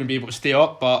they were going to be able to stay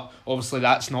up, but obviously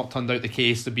that's not turned out the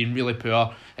case. They've been really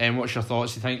poor. What's your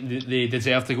thoughts? Do you think they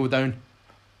deserve to go down?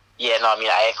 Yeah, no, I mean,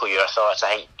 I echo your thoughts.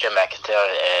 I think Jim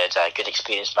McIntyre is a good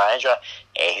experienced manager.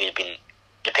 He would have been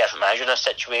the perfect manager in this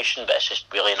situation, but it's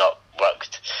just really not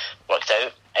worked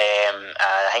out. And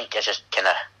I think it's just kind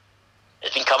of,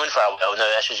 it's been coming for a while now.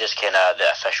 This was just kind of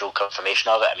the official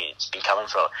confirmation of it. I mean, it's been coming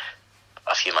for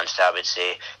a few months now, I would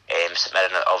say. St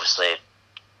Mirren obviously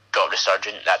got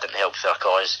resurgent. That didn't help their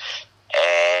cause.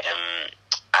 And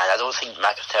I don't think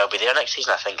McIntyre will be there next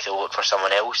season. I think they'll look for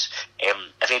someone else.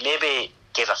 If he maybe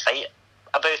gave a fight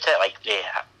about it, like they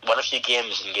won a few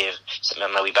games and gave St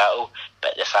Mirren a wee battle,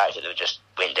 but the fact that they just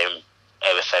went down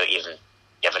without even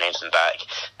giving anything back,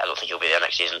 I don't think he'll be there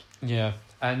next season. Yeah.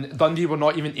 And Dundee were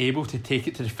not even able to take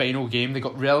it to the final game. They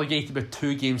got relegated with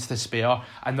 2 games to spare,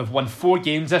 and they've won 4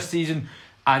 games this season,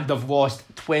 and they've lost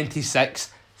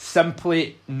 26.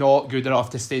 Simply not good enough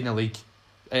to stay in the league.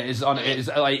 It is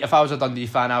like, if I was a Dundee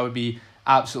fan, I would be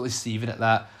absolutely seething at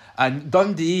that. And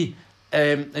Dundee,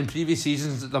 in previous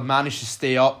seasons, they've managed to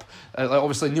stay up.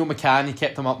 Obviously, Neil McCann, he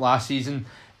kept them up last season.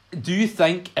 Do you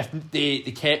think if they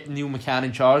kept Neil McCann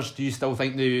in charge, do you still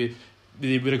think they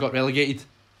would have got relegated?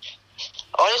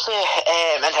 Honestly,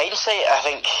 in hindsight, I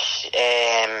think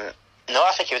no,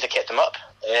 I think he would have kept them up.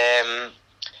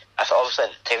 I thought obviously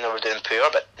at the time they were doing poor,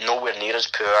 but nowhere near as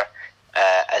poor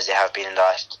as they have been in the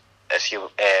last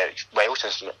while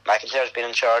since McIntyre's been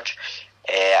in charge.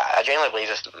 I genuinely believe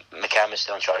if McCann was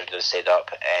still in charge, they would have stayed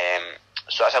up.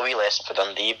 So that's a wee lesson for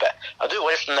Dundee, but I do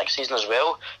worry for the next season as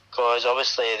well, because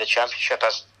obviously the Championship,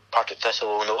 as Partick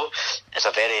Thistle will know, is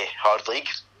a very hard league.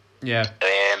 Yeah.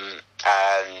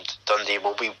 And Dundee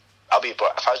will be. If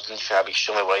I was Dundee fan, I'd be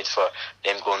extremely worried for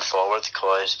them going forward,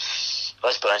 because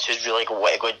let's be honest, who's really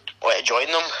going to join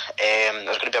them?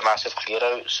 There's going to be a massive clear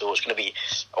out, so it's going to be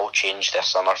all changed this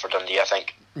summer for Dundee, I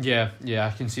think. Yeah,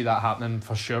 I can see that happening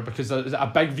for sure, because there's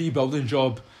a big rebuilding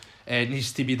job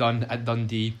needs to be done at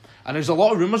Dundee. And there's a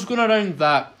lot of rumours going around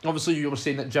that, obviously you were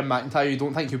saying that Jim McIntyre, you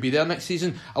don't think he'll be there next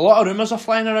season. A lot of rumours are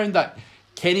flying around that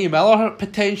Kenny Miller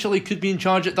potentially could be in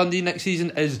charge at Dundee next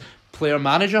season as player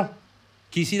manager.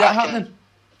 Can you see that happening?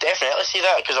 definitely see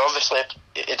that, because obviously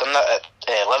he done that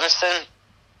at Livingston.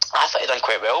 I thought he done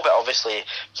quite well, but obviously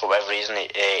for whatever reason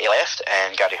he left,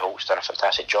 and Gary Holt's done a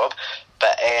fantastic job.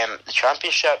 But the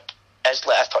Championship is,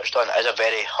 like I touched on, is a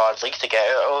very hard league to get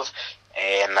out of,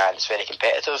 and it's very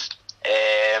competitive.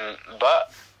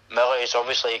 But Miller has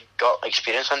obviously got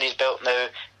experience under his belt now,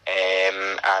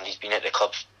 and he's been at the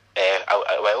club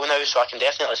a while now, so I can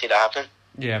definitely see that happening.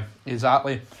 Yeah,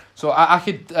 exactly. So I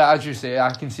could, as you say,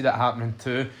 I can see that happening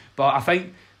too. But I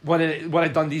think one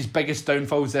of Dundee's biggest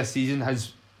downfalls this season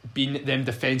has been them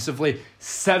defensively.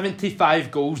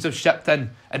 75 goals they've shipped in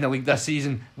the league this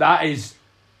season. That is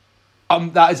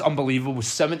unbelievable.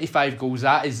 75 goals.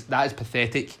 That is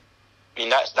pathetic. I mean,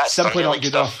 that's simply not good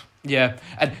stuff. Enough. Yeah,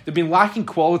 and they've been lacking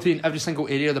quality in every single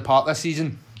area of the park this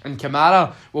season. And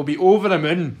Kamara will be over the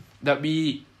moon that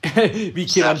we came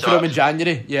in for him in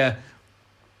January. Yeah.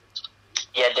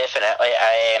 Yeah, definitely.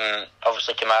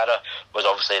 Obviously, Kamara was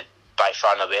obviously by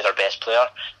far and away their best player,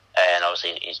 and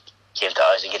obviously he came to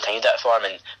us and continued that form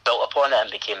and built upon it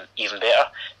and became even better.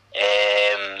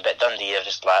 But Dundee have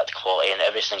just lacked quality in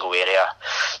every single area.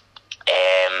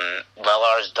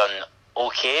 Miller's done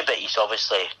okay, but he's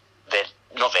obviously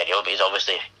not very ill, but he's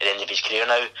obviously at the end of his career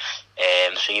now.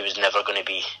 So he was never going to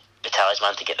be the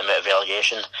talisman to get them out of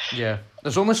relegation. Yeah,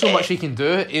 there's only so much he can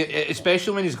do,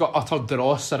 especially when he's got utter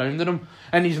dross surrounding him,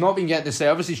 and he's not been getting the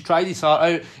service. He's tried his heart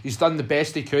out, he's done the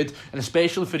best he could, and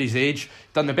especially for his age,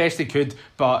 done the best he could,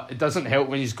 but it doesn't help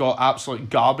when he's got absolute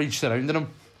garbage surrounding him.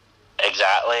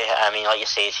 Exactly. I mean, like you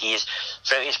said, he's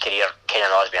throughout his career kind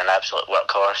of always been an absolute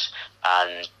workhorse,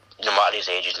 and no matter his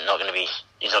age, he's not going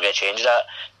to change that.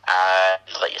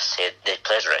 And like you said, the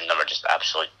players around him are just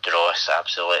absolute dross,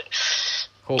 absolute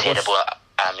hopeless. Terrible.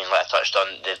 I mean, like I touched on,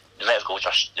 the amount of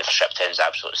goals they've shipped in is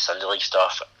absolute Sunday League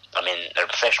stuff. I mean, they're a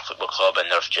professional football club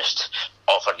and they've just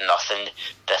offered nothing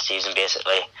this season,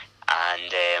 basically.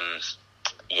 And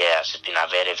yeah, it's just been a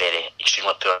very, very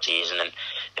extremely poor season, and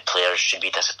the players should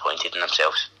be disappointed in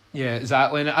themselves. Yeah,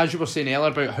 exactly. And as you were saying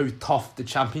earlier about how tough the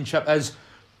Championship is,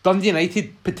 Dundee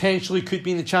United potentially could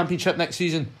be in the Championship next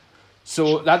season.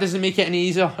 So that doesn't make it any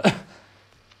easier.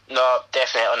 No,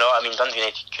 definitely not. I mean, Dundee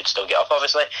United could still get up,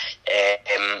 obviously.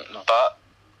 But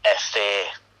if they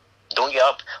don't get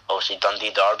up, obviously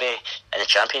Dundee Derby in the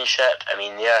Championship, I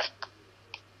mean, they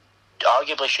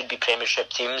arguably should be Premiership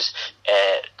teams,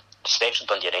 especially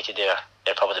Dundee United.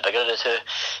 They're probably the bigger of the two.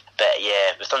 But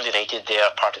yeah, with Dundee United, they're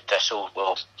part of Thistle.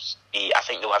 I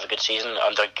think they'll have a good season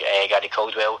under Gary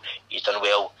Caldwell. He's done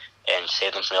well and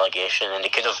saved them from relegation, and they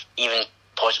could have even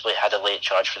possibly had a late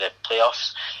charge for the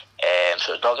playoffs.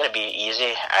 So it's not going to be easy,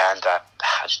 and I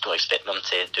just don't expect them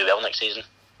to do well next season.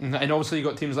 And obviously you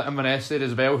got teams like Inverness there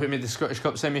as well, who made the Scottish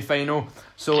Cup semi-final.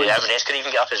 So yeah, Inverness could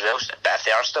even get up as well, but if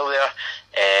they are still there,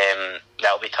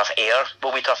 that'll be tough. Ayr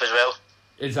will be tough as well.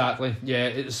 Exactly, yeah,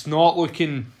 it's not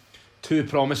looking too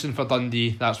promising for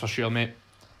Dundee, that's for sure, mate.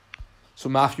 So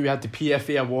Matthew, we had the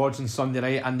PFA Awards on Sunday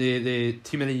night, and the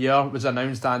Team of the Year was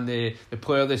announced, and the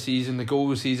Player of the Season, the Goal of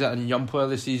the Season and Young Player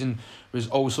of the Season was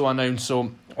also announced.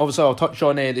 So obviously I'll touch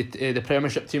on the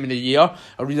Premiership Team of the Year.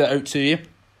 I'll read it out to you.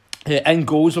 In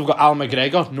goals we've got Al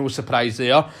McGregor, no surprise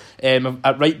there.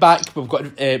 At right back we've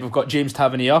got James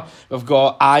Tavernier, we've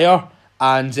got Ayer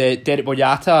and Derek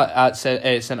Boyata at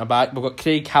centre back. We've got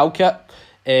Craig Halkett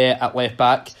at left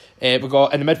back. We've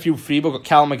got in the midfield three, we've got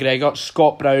Cal McGregor,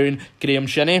 Scott Brown, Graham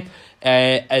Shinney.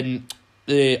 And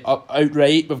out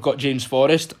right we've got James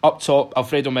Forrest. Up top,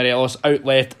 Alfredo Morelos. Out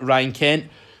left, Ryan Kent.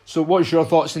 So what's your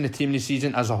thoughts on the team this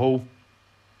season as a whole?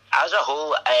 As a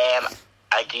whole,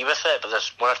 I agree with it, but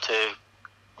there's one or two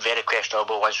very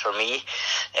questionable ones for me.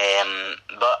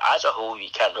 But as a whole, you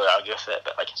can't really argue with it.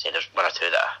 But like I said, there's one or two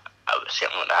that I would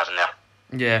certainly want to have in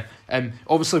there. Yeah,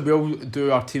 obviously we'll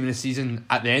do our team of the season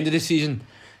at the end of the season.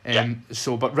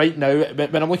 So, but right now,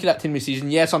 when I'm looking at team of the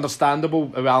season, yes, understandable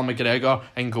with Al McGregor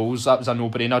in goals, that was a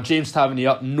no-brainer. James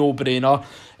Tavernier, no-brainer.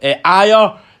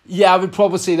 Ayer, yeah, I would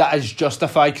probably say that is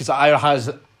justified because Ayer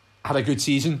has had a good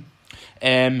season.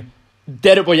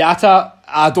 Derek Boyata,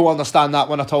 I don't understand that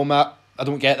one at all, Matt. I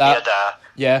don't get that.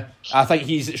 Yeah, I think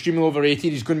he's extremely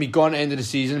overrated. He's going to be gone at the end of the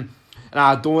season, and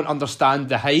I don't understand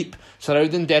the hype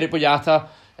surrounding Derek Boyata.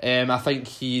 I think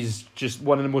he's just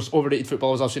one of the most overrated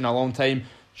footballers I've seen in a long time.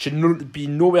 Should be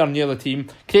nowhere near the team.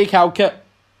 Craig Halkett,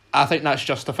 I think that's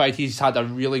justified. He's had a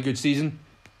really good season.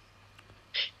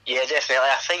 Yeah, definitely.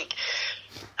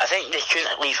 I think they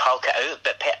couldn't leave Halkett out,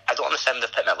 but I don't understand the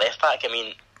putting at left back. I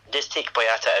mean, just take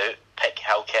Boyata out, pick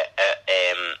Halkett at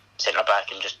centre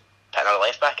back, and just put another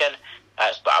left back in.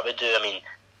 That's what I would do. I mean,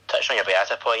 touching on your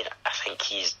Boyata point, I think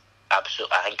he's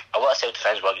absolutely. I think a lot of Celtic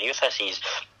fans will agree with this. He's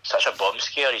such a bomb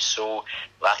scare. He's so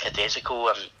lackadaisical,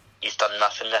 and he's done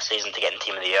nothing this season to get in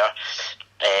Team of the Year.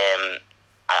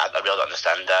 I really don't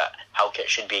understand that. Halkett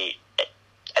should be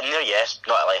in there, yes,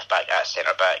 not at left back, at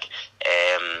centre back.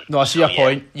 No, I see your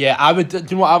point. Yeah, I would. Do you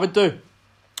know what I would do?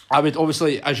 I would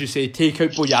obviously, as you say, take out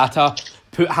Boyata,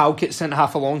 put Halkett centre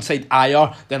half alongside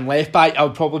Ajer, then left back. I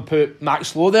would probably put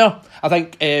Max Lowe there. I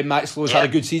think Max Lowe's had a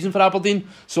good season for Aberdeen,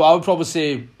 so I would probably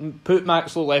say put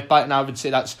Max Lowe left back, and I would say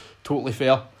that's totally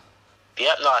fair.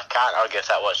 Yep, no, I can't argue with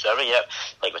that whatsoever. Yep,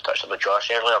 like we touched on with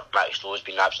Josh earlier, Max Lowe's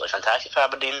been absolutely fantastic for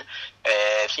Aberdeen.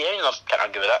 So yeah, can't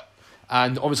argue with that.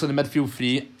 And obviously the midfield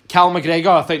three, Cal McGregor,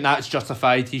 I think that's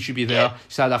justified. He should be there. Yeah.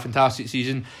 He's had a fantastic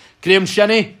season. Graham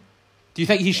Shinnie, do you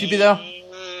think he should be there?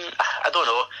 I don't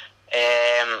know.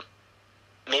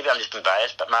 Maybe I'm just being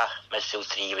biased, but my midfield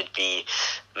three would be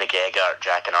McGregor,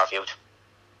 Jack and Arfield.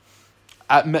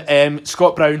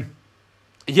 Scott Brown.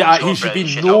 Yeah, he should be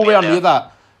nowhere near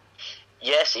that.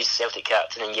 Yes, he's Celtic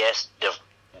captain, and yes, they've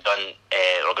done.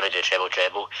 We're going to do treble,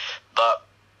 but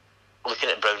looking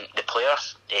at Brown, the player,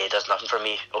 does nothing for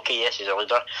me. Okay, yes, he's a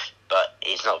leader, but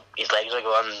he's not. His legs are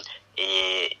going.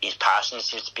 His passing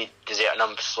seems to be deserting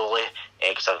him slowly.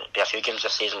 Because there'll be a few games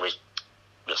this season,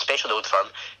 especially the Old Firm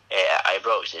at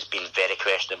Ibrox, it's been very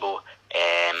questionable.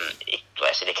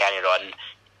 Let's say they can't run.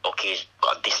 Okay, he's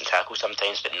got a decent tackle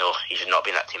sometimes, but no, he should not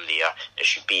be in that Team of the Year. It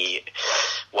should be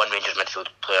one Rangers midfield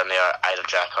player in there, either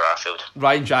Jack or Arfield.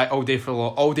 Ryan Jack all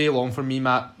day long for me,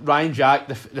 Matt. Ryan Jack,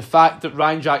 the fact that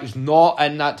Ryan Jack is not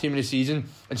in that team of the season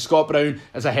and Scott Brown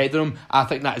is ahead of him, I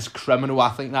think that is criminal. I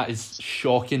think that is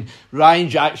shocking. Ryan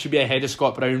Jack should be ahead of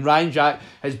Scott Brown. Ryan Jack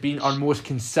has been our most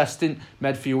consistent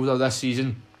midfielder this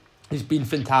season. He's been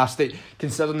fantastic,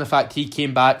 considering the fact he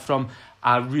came back from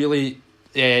a really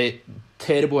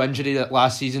terrible injury that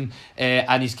last season,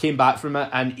 and he's came back from it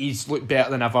and he's looked better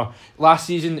than ever. Last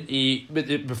season,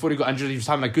 before he got injured, he was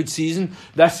having a good season.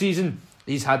 This season,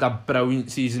 he's had a brilliant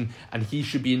season, and he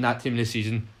should be in that team this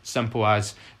season. Simple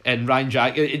as. And Ryan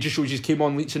Jack, it just shows he came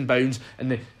on leaps and bounds,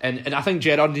 and I think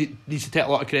Gerrard needs to take a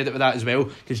lot of credit with that as well,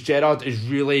 because Gerrard is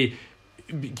really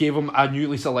gave him a new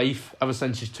lease of life ever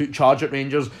since he took charge at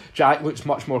Rangers. Jack looks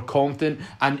much more confident,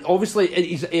 and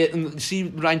obviously see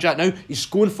Ryan Jack now, he's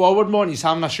going forward more and he's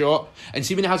having a shot, and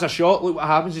see when he has a shot, look what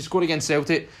happens, he scored against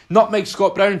Celtic. Nutmeg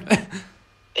Scott Brown.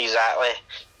 Exactly.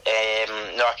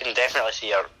 No, I can definitely see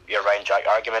your Ryan Jack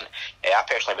argument. I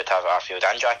personally would have Arfield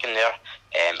and Jack in there,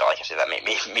 but like I said, that might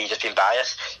be me just being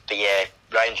biased. But yeah,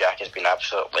 Ryan Jack has been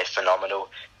absolutely phenomenal,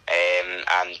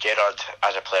 and Gerrard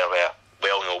as a player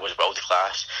well know was world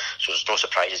class, so it's no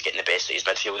surprise he's getting the best of his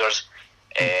midfielders.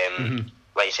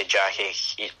 Like you said, Jack,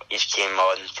 he's came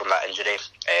on from that injury,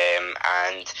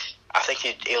 and I think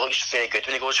he looks very good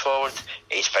when he goes forward.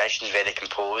 His finishing is very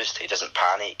composed, he doesn't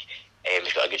panic,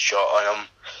 he's got a good shot on him,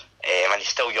 and he's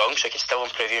still young, so he can still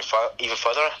improve even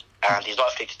further, and he's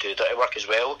not afraid to do dirty work as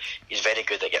well. He's very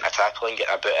good at getting a tackle in,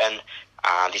 getting a boot in,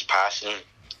 and his passing,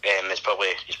 he's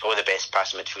probably the best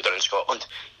passing midfielder in Scotland.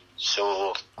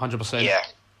 So 100%. Yeah.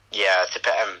 To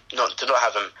put him, to not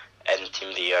have him in Team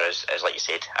of the Year is like you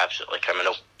said, absolutely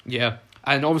criminal. Yeah,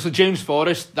 and obviously James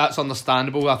Forrest, that's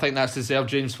understandable. I think that's deserved.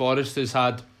 James Forrest has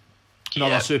had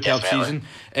another superb season.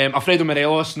 Alfredo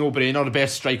Morelos, no brainer, the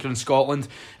best striker in Scotland.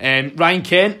 Ryan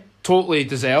Kent, totally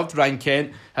deserved. Ryan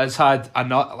Kent has had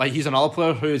he's another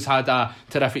player who has had a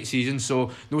terrific season,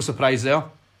 so no surprise there.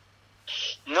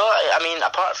 No, I mean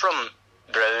apart from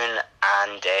Brown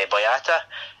and Boyata,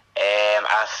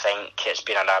 I think it's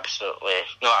been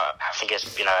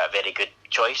it's been a very good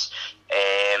choice.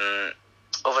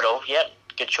 Overall, yeah,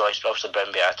 good choice. Obviously, Brown,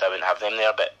 Boyata, I wouldn't have them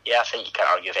there, but yeah, I think you can't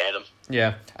argue with any of them.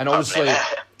 Yeah, and obviously,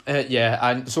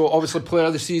 and so obviously, player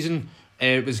of the season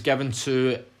was given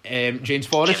to James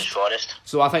Forrest.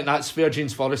 So I think that's fair.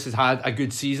 James Forrest has had a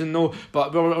good season though.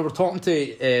 But we're talking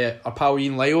to our pal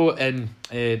Ian Lyle in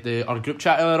our group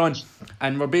chat earlier on,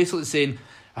 and we're basically saying,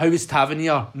 how is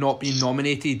Tavernier not being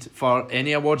nominated for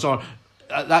any awards? Or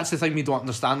that's the thing we don't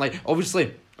understand. Like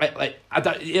obviously,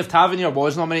 if Tavernier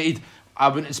was nominated, I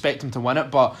wouldn't expect him to win it.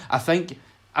 But I think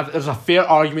there's a fair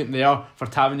argument there for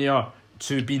Tavernier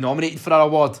to be nominated for an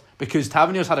award, because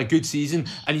Tavernier's had a good season,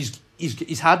 and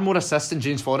he's had more assists than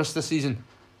James Forrest this season,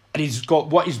 and he's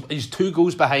got he's 2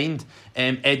 goals behind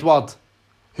Edward,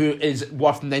 who is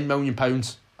worth £9 million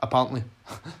apparently.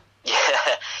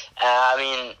 I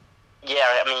mean,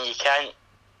 you can't.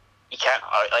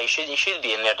 He should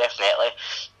be in there definitely,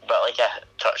 but like I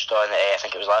touched on, I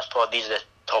think it was last pod. These are the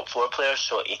top 4 players,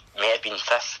 so he may have been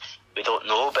 5th. We don't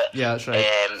know, but yeah, that's right.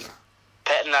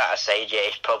 Putting that aside,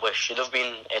 yeah, he probably should have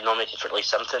been nominated for at least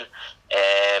something.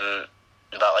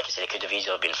 but like I said, it could have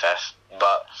easily been fifth.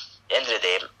 But at the end of the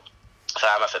day, if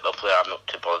I'm a football player, I'm not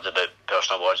too bothered about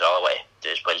personal awards. All I want to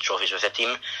do is win trophies with the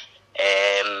team.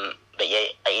 But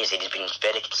yeah, like you said, he's been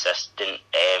very consistent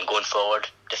going forward.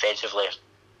 Defensively,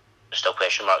 there's still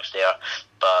question marks there,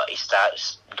 but his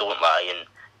stats don't lie.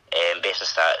 And based on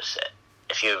stats,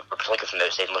 if you were looking from the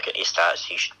outside and look at his stats,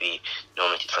 he should be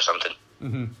nominated for something.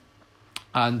 Mm-hmm.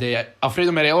 And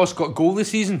Alfredo Morelos got goal this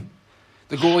season.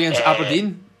 The goal against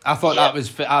Aberdeen. I thought that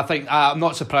was. I think I'm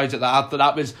not surprised at that. I thought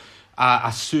that was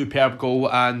a superb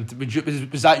goal. And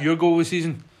was that your goal this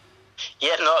season?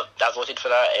 Yeah, no, I voted for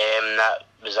that. That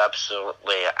was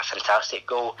absolutely a fantastic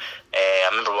goal. I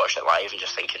remember watching it live and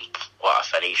just thinking, what a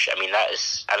finish.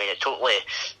 It totally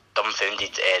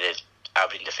dumbfounded the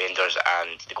Aberdeen defenders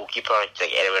and the goalkeeper to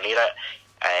get anywhere near it.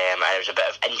 And it was a bit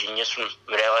of ingenious from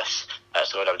Morelos.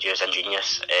 That's the word I would use,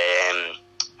 ingenious.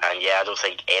 And yeah, I don't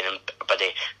think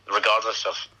anybody, regardless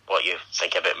of what you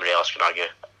think about Morelos, can argue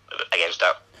against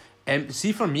that.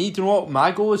 See, for me, do you know what my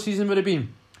goal this season would have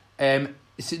been?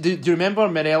 Do you remember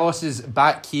Morelos'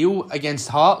 back heel against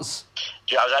Hearts?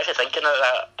 Yeah, I was actually thinking of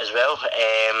that as well.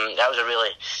 That was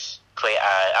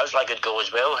that was a good goal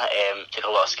as well. Took a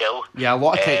lot of skill. Yeah, a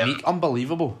lot of technique,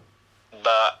 unbelievable.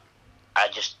 But I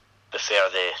just prefer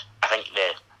I think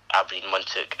the Aberdeen one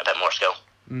took a bit more skill.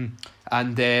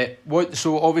 And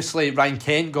so obviously Ryan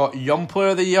Kent got Young Player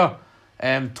of the Year,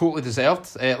 totally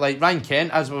deserved. Like Ryan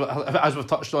Kent, as we've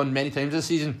touched on many times this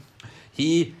season,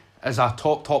 he is a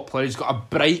top player. He's got a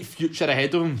bright future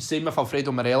ahead of him. Same with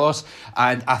Alfredo Morelos,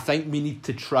 and I think we need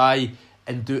to try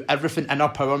and do everything in our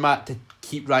power, Matt, to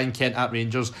keep Ryan Kent at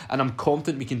Rangers, and I'm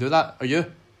confident we can do that. Are you?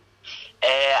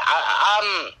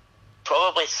 I'm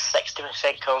probably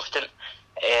 60% confident.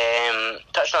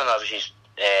 Touching on obviously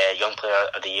Young Player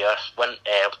of the Year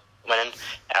winning,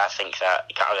 I think that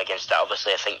you can't argue against that.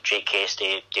 Obviously, I think Jake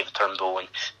Casey, David Turnbull, and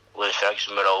Lewis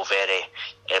Ferguson were all very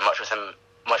much within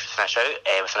a shout.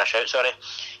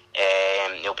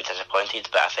 They'll be disappointed,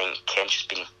 but I think Kent's just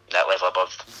been that level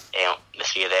above the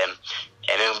three of them.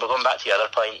 But going back to the other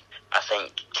point, I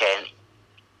think Kent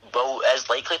is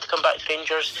likely to come back to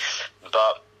Rangers,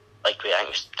 but I think we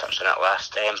touched on it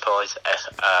last time, Paul, if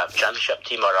a championship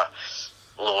team or a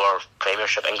lower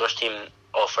Premiership English team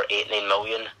offer 8-9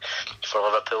 million for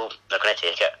Liverpool, they're going to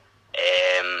take it.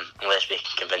 Unless we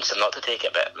can convince them not to take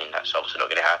it, but that's obviously not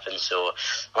going to happen. So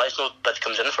unless no bid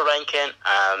comes in for Ryan Kent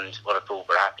and Liverpool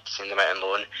were happy to send them out on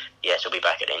loan, yes, he'll be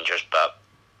back at Rangers. But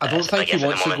I don't think he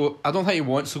wants to go. I don't think he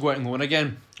wants to go out on loan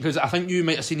again, because I think you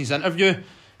might have seen his interview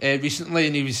recently,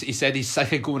 and he said he's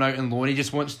sick of going out on loan. He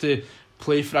just wants to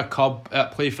play for a club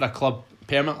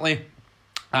permanently.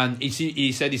 And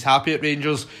he said he's happy at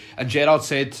Rangers, and Gerrard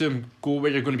said to him, go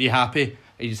where you're going to be happy.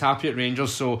 He's happy at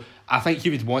Rangers, so I think he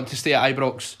would want to stay at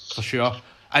Ibrox for sure.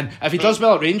 And if he does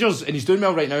well at Rangers, and he's doing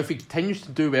well right now, if he continues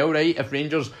to do well, right, if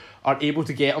Rangers are able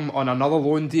to get him on another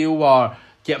loan deal or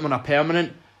get him on a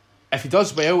permanent, if he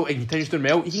does well and continues doing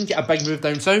well, he can get a big move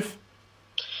down south.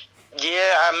 Yeah,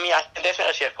 I can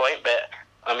definitely see your point, but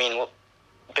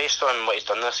based on what he's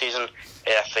done this season,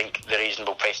 I think the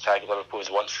reasonable price tag Liverpool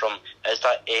wants from is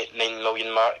that 8-9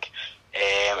 million mark,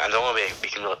 and the only way we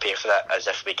can really pay for that is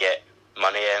if we get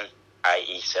money in,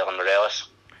 i.e. selling Morelos.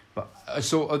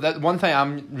 So that one thing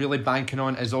I'm really banking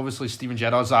on is obviously Steven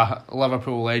Gerrard's a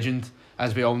Liverpool legend,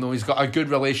 as we all know. He's got a good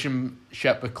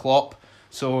relationship with Klopp,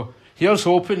 so here's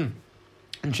hoping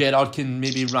Gerrard can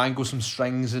maybe wrangle some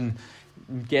strings and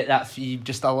get that fee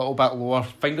just a little bit lower.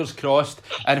 Fingers crossed.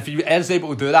 And if he is able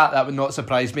to do that, that would not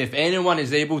surprise me. If anyone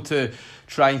is able to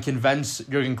try and convince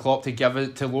Jurgen Klopp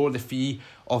to lower the fee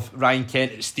of Ryan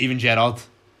Kent, it's Steven Gerrard.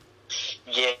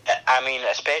 Yeah,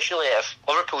 especially if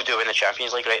Liverpool do win the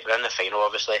Champions League, right? They're in the final,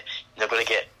 obviously. They're going to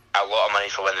get a lot of money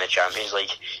for winning the Champions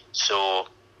League. So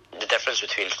the difference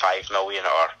between 5 million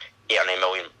or 8 or 9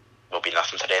 million will be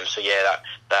nothing to them. So yeah,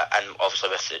 that and obviously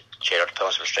with the Gerrard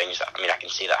pulling some strings, I can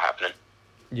see that happening.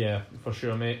 Yeah, for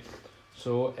sure, mate.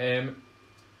 So,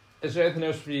 is there anything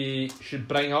else we should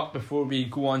bring up before we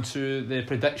go on to the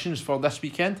predictions for this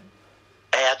weekend?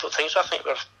 I don't think so. I think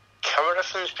we've covered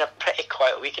everything. It's been a pretty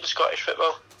quiet week in Scottish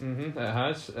football. It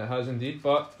has indeed.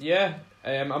 But yeah,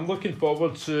 I'm looking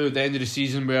forward to the end of the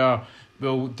season where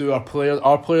we'll do our player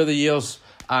of the years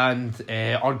and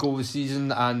our goal of the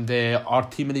season and our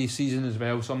team of the season as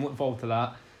well. So I'm looking forward to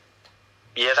that.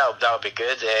 Yeah, that'll be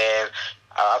good.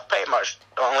 I've pretty much,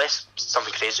 unless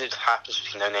something crazy happens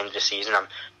between now and the end of the season, I'm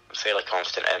fairly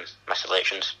confident in my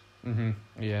selections.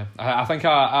 Yeah, I think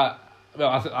I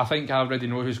think I already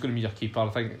know who's going to be your keeper. I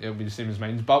think it'll be the same as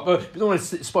mine. But we don't want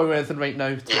to spoil anything right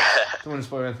now.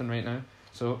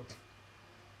 So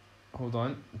hold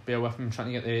on, bear with me, I'm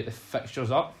trying to get the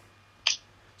fixtures up.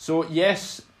 So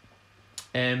yes,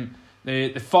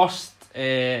 the first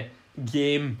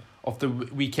game of the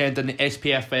weekend in the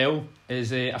SPFL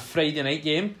is a Friday night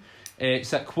game.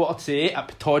 It's at 7:45 at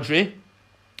Pittodrie.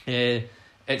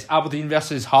 It's Aberdeen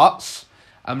versus Hearts.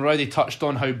 I'm already touched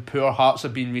on how poor Hearts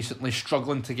have been recently,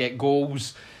 struggling to get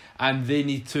goals, and they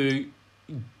need to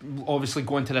obviously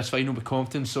go into this final with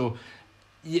confidence. So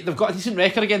yeah, they've got a decent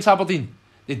record against Aberdeen.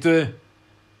 They do,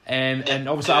 and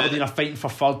obviously Aberdeen are fighting for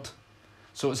third.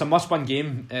 So it's a must-win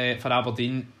game for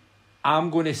Aberdeen. I'm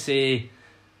going to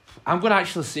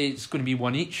actually say it's going to be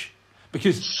one each,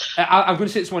 because I'm going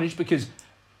to say it's one each because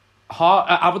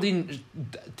Aberdeen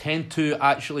tend to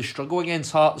actually struggle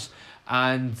against Hearts,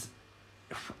 and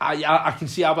I can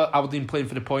see Aberdeen playing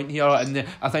for the point here, and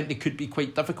I think they could be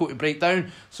quite difficult to break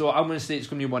down. So I'm going to say it's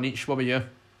going to be one each. What about you?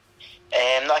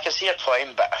 No, I can see your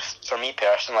point, but for me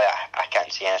personally, I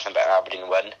can't see anything but an Aberdeen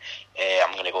win.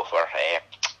 I'm going to go for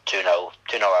 2-0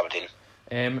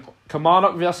 Aberdeen.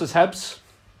 Kilmarnock versus Hibs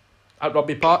at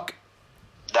Rugby Park.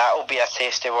 That'll be a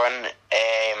tasty one.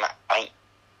 I think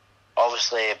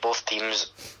obviously both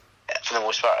teams, for the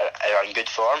most part, are in good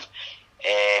form.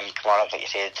 Kilmarnock, like you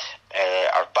said,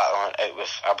 are battling out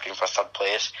with Aberdeen for third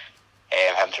place.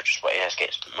 Hibs are just wanting to get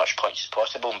as much points as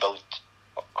possible and build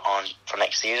on for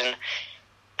next season.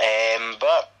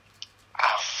 But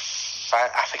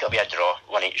I think it'll be a draw,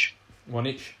 one each. One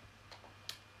each.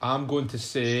 I'm going to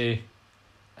say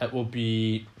it will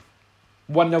be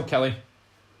 1-0 Killie.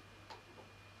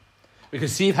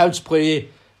 Because see if Hibs play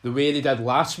the way they did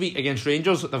last week against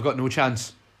Rangers, they've got no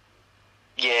chance.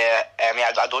 Yeah, I mean,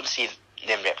 I don't see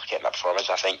them replicating that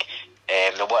performance. I think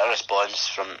they'll want a response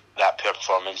from that poor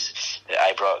performance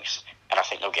at Ibrox, and I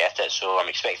think they'll get it. So I'm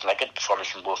expecting a good performance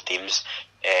from both teams.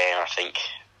 I think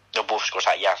they'll both score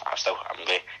that. Yeah, I'm going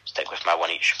to stick with my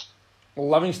one each.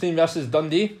 Livingston versus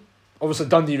Dundee. Obviously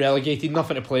Dundee relegated,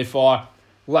 nothing to play for.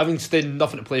 Livingston,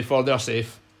 nothing to play for, they're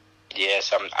safe.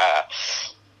 Yes,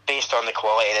 based on the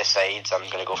quality of the sides, I'm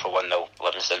going to go for 1-0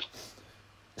 Livingston.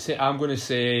 I'm going to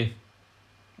say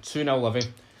 2-0 Livy.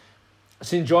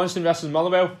 St Johnstone versus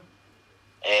Motherwell.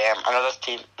 Another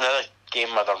game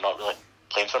where they're not really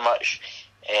playing for much.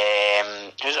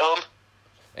 Who's at home?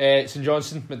 St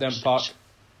Johnstone, McDermott Park.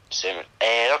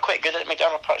 They're quite good at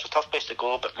McDermott Park. It's a tough place to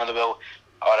go, but Motherwell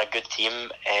are a good team.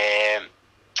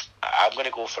 I'm going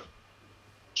to go for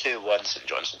 2-1 St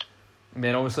Johnstone. And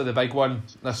then obviously the big one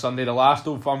this Sunday, the last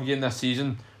Old Firm game this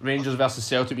season, Rangers versus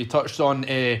Celtic. We touched on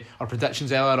our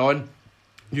predictions earlier on.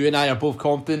 You and I are both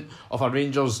confident of a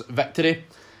Rangers victory,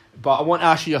 but I want to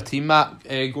ask you your team, Matt,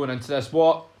 going into this.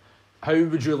 How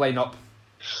would you line up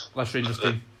this Rangers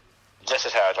team? This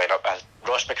is how I'd line up.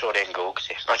 Ross McCrory in goal.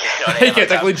 Get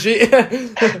the clean sheet. I'd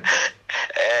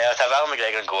have Alan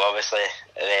McGregor in goal, obviously.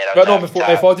 But no, before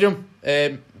Fodrium.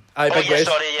 So I'll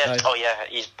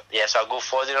go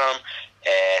Fodrium,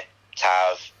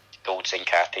 Tav, Goldson,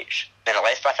 Katic. Then at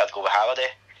left back, I'd go with Halliday.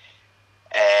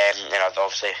 Then I'd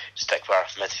obviously stick with our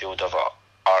midfield of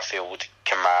Arfield,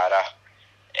 Kamara,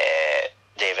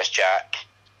 Davis, Jack,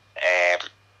 and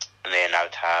then I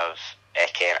would have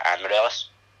Ken and Morelos.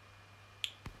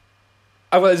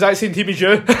 I've got the exact same team as you.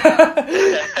 I've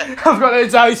got the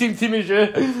exact same team as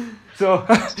you. So,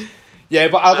 yeah,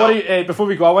 but I want to, before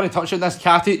we go, I want to touch on this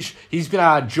Katic. He's been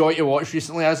a joy to watch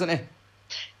recently, hasn't he?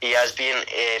 He has been.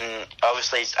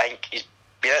 Obviously, I think he's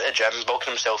been at the gym,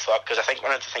 bulking himself up, because I think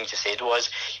one of the things he said was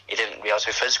he didn't realise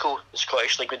how physical the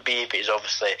Scottish League would be, but he's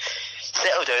obviously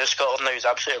settled down in Scotland now. He's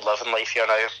absolutely loving life here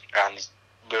now, and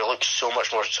we look so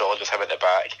much more solid with him at the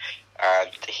back,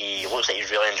 and he looks like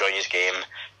he's really enjoying his game.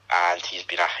 And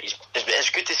it's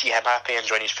good to see him happy,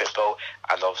 enjoying his football,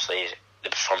 and obviously the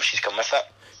performance he's come with it.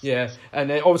 Yeah, and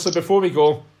obviously before we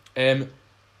go, do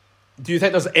you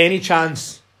think there's any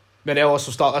chance Morelos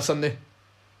will start this Sunday?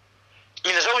 I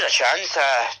mean, there's always a chance,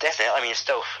 definitely. I mean,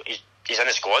 he's in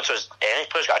the squad, so any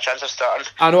player's got a chance of starting.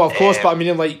 I know, of course, but I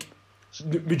mean, like,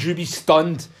 would you be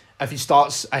stunned if he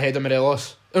starts ahead of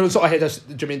Morelos? Or not ahead of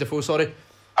Jermaine Defoe, sorry.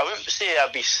 I wouldn't say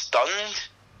I'd be stunned.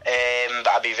 But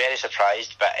I'd be very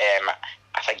surprised. But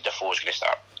I think Defoe's going to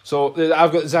start. So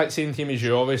I've got the exact same team as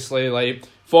you, obviously. Like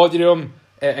Fodrium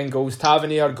in goals,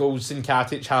 Tavernier, Goldson,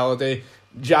 Katic, Halliday,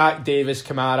 Jack, Davis,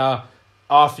 Kamara,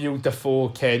 Arfield, Defoe,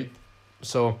 Kent.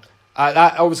 So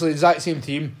that obviously the exact same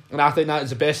team, and I think that is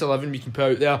the best 11 we can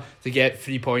put out there to get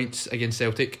 3 points against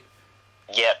Celtic.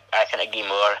 Yep, I can agree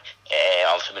more.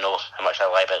 Obviously, we know how much I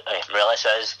like Morelos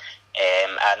is,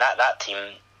 and that team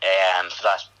for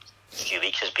that few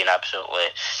weeks has been absolutely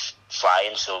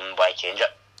flying, so why change it?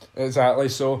 Exactly.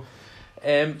 So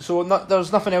So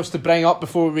there's nothing else to bring up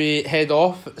before we head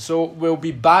off. So we'll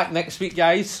be back next week,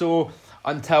 guys. So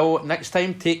until next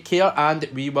time, take care, and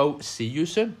we will see you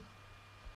soon.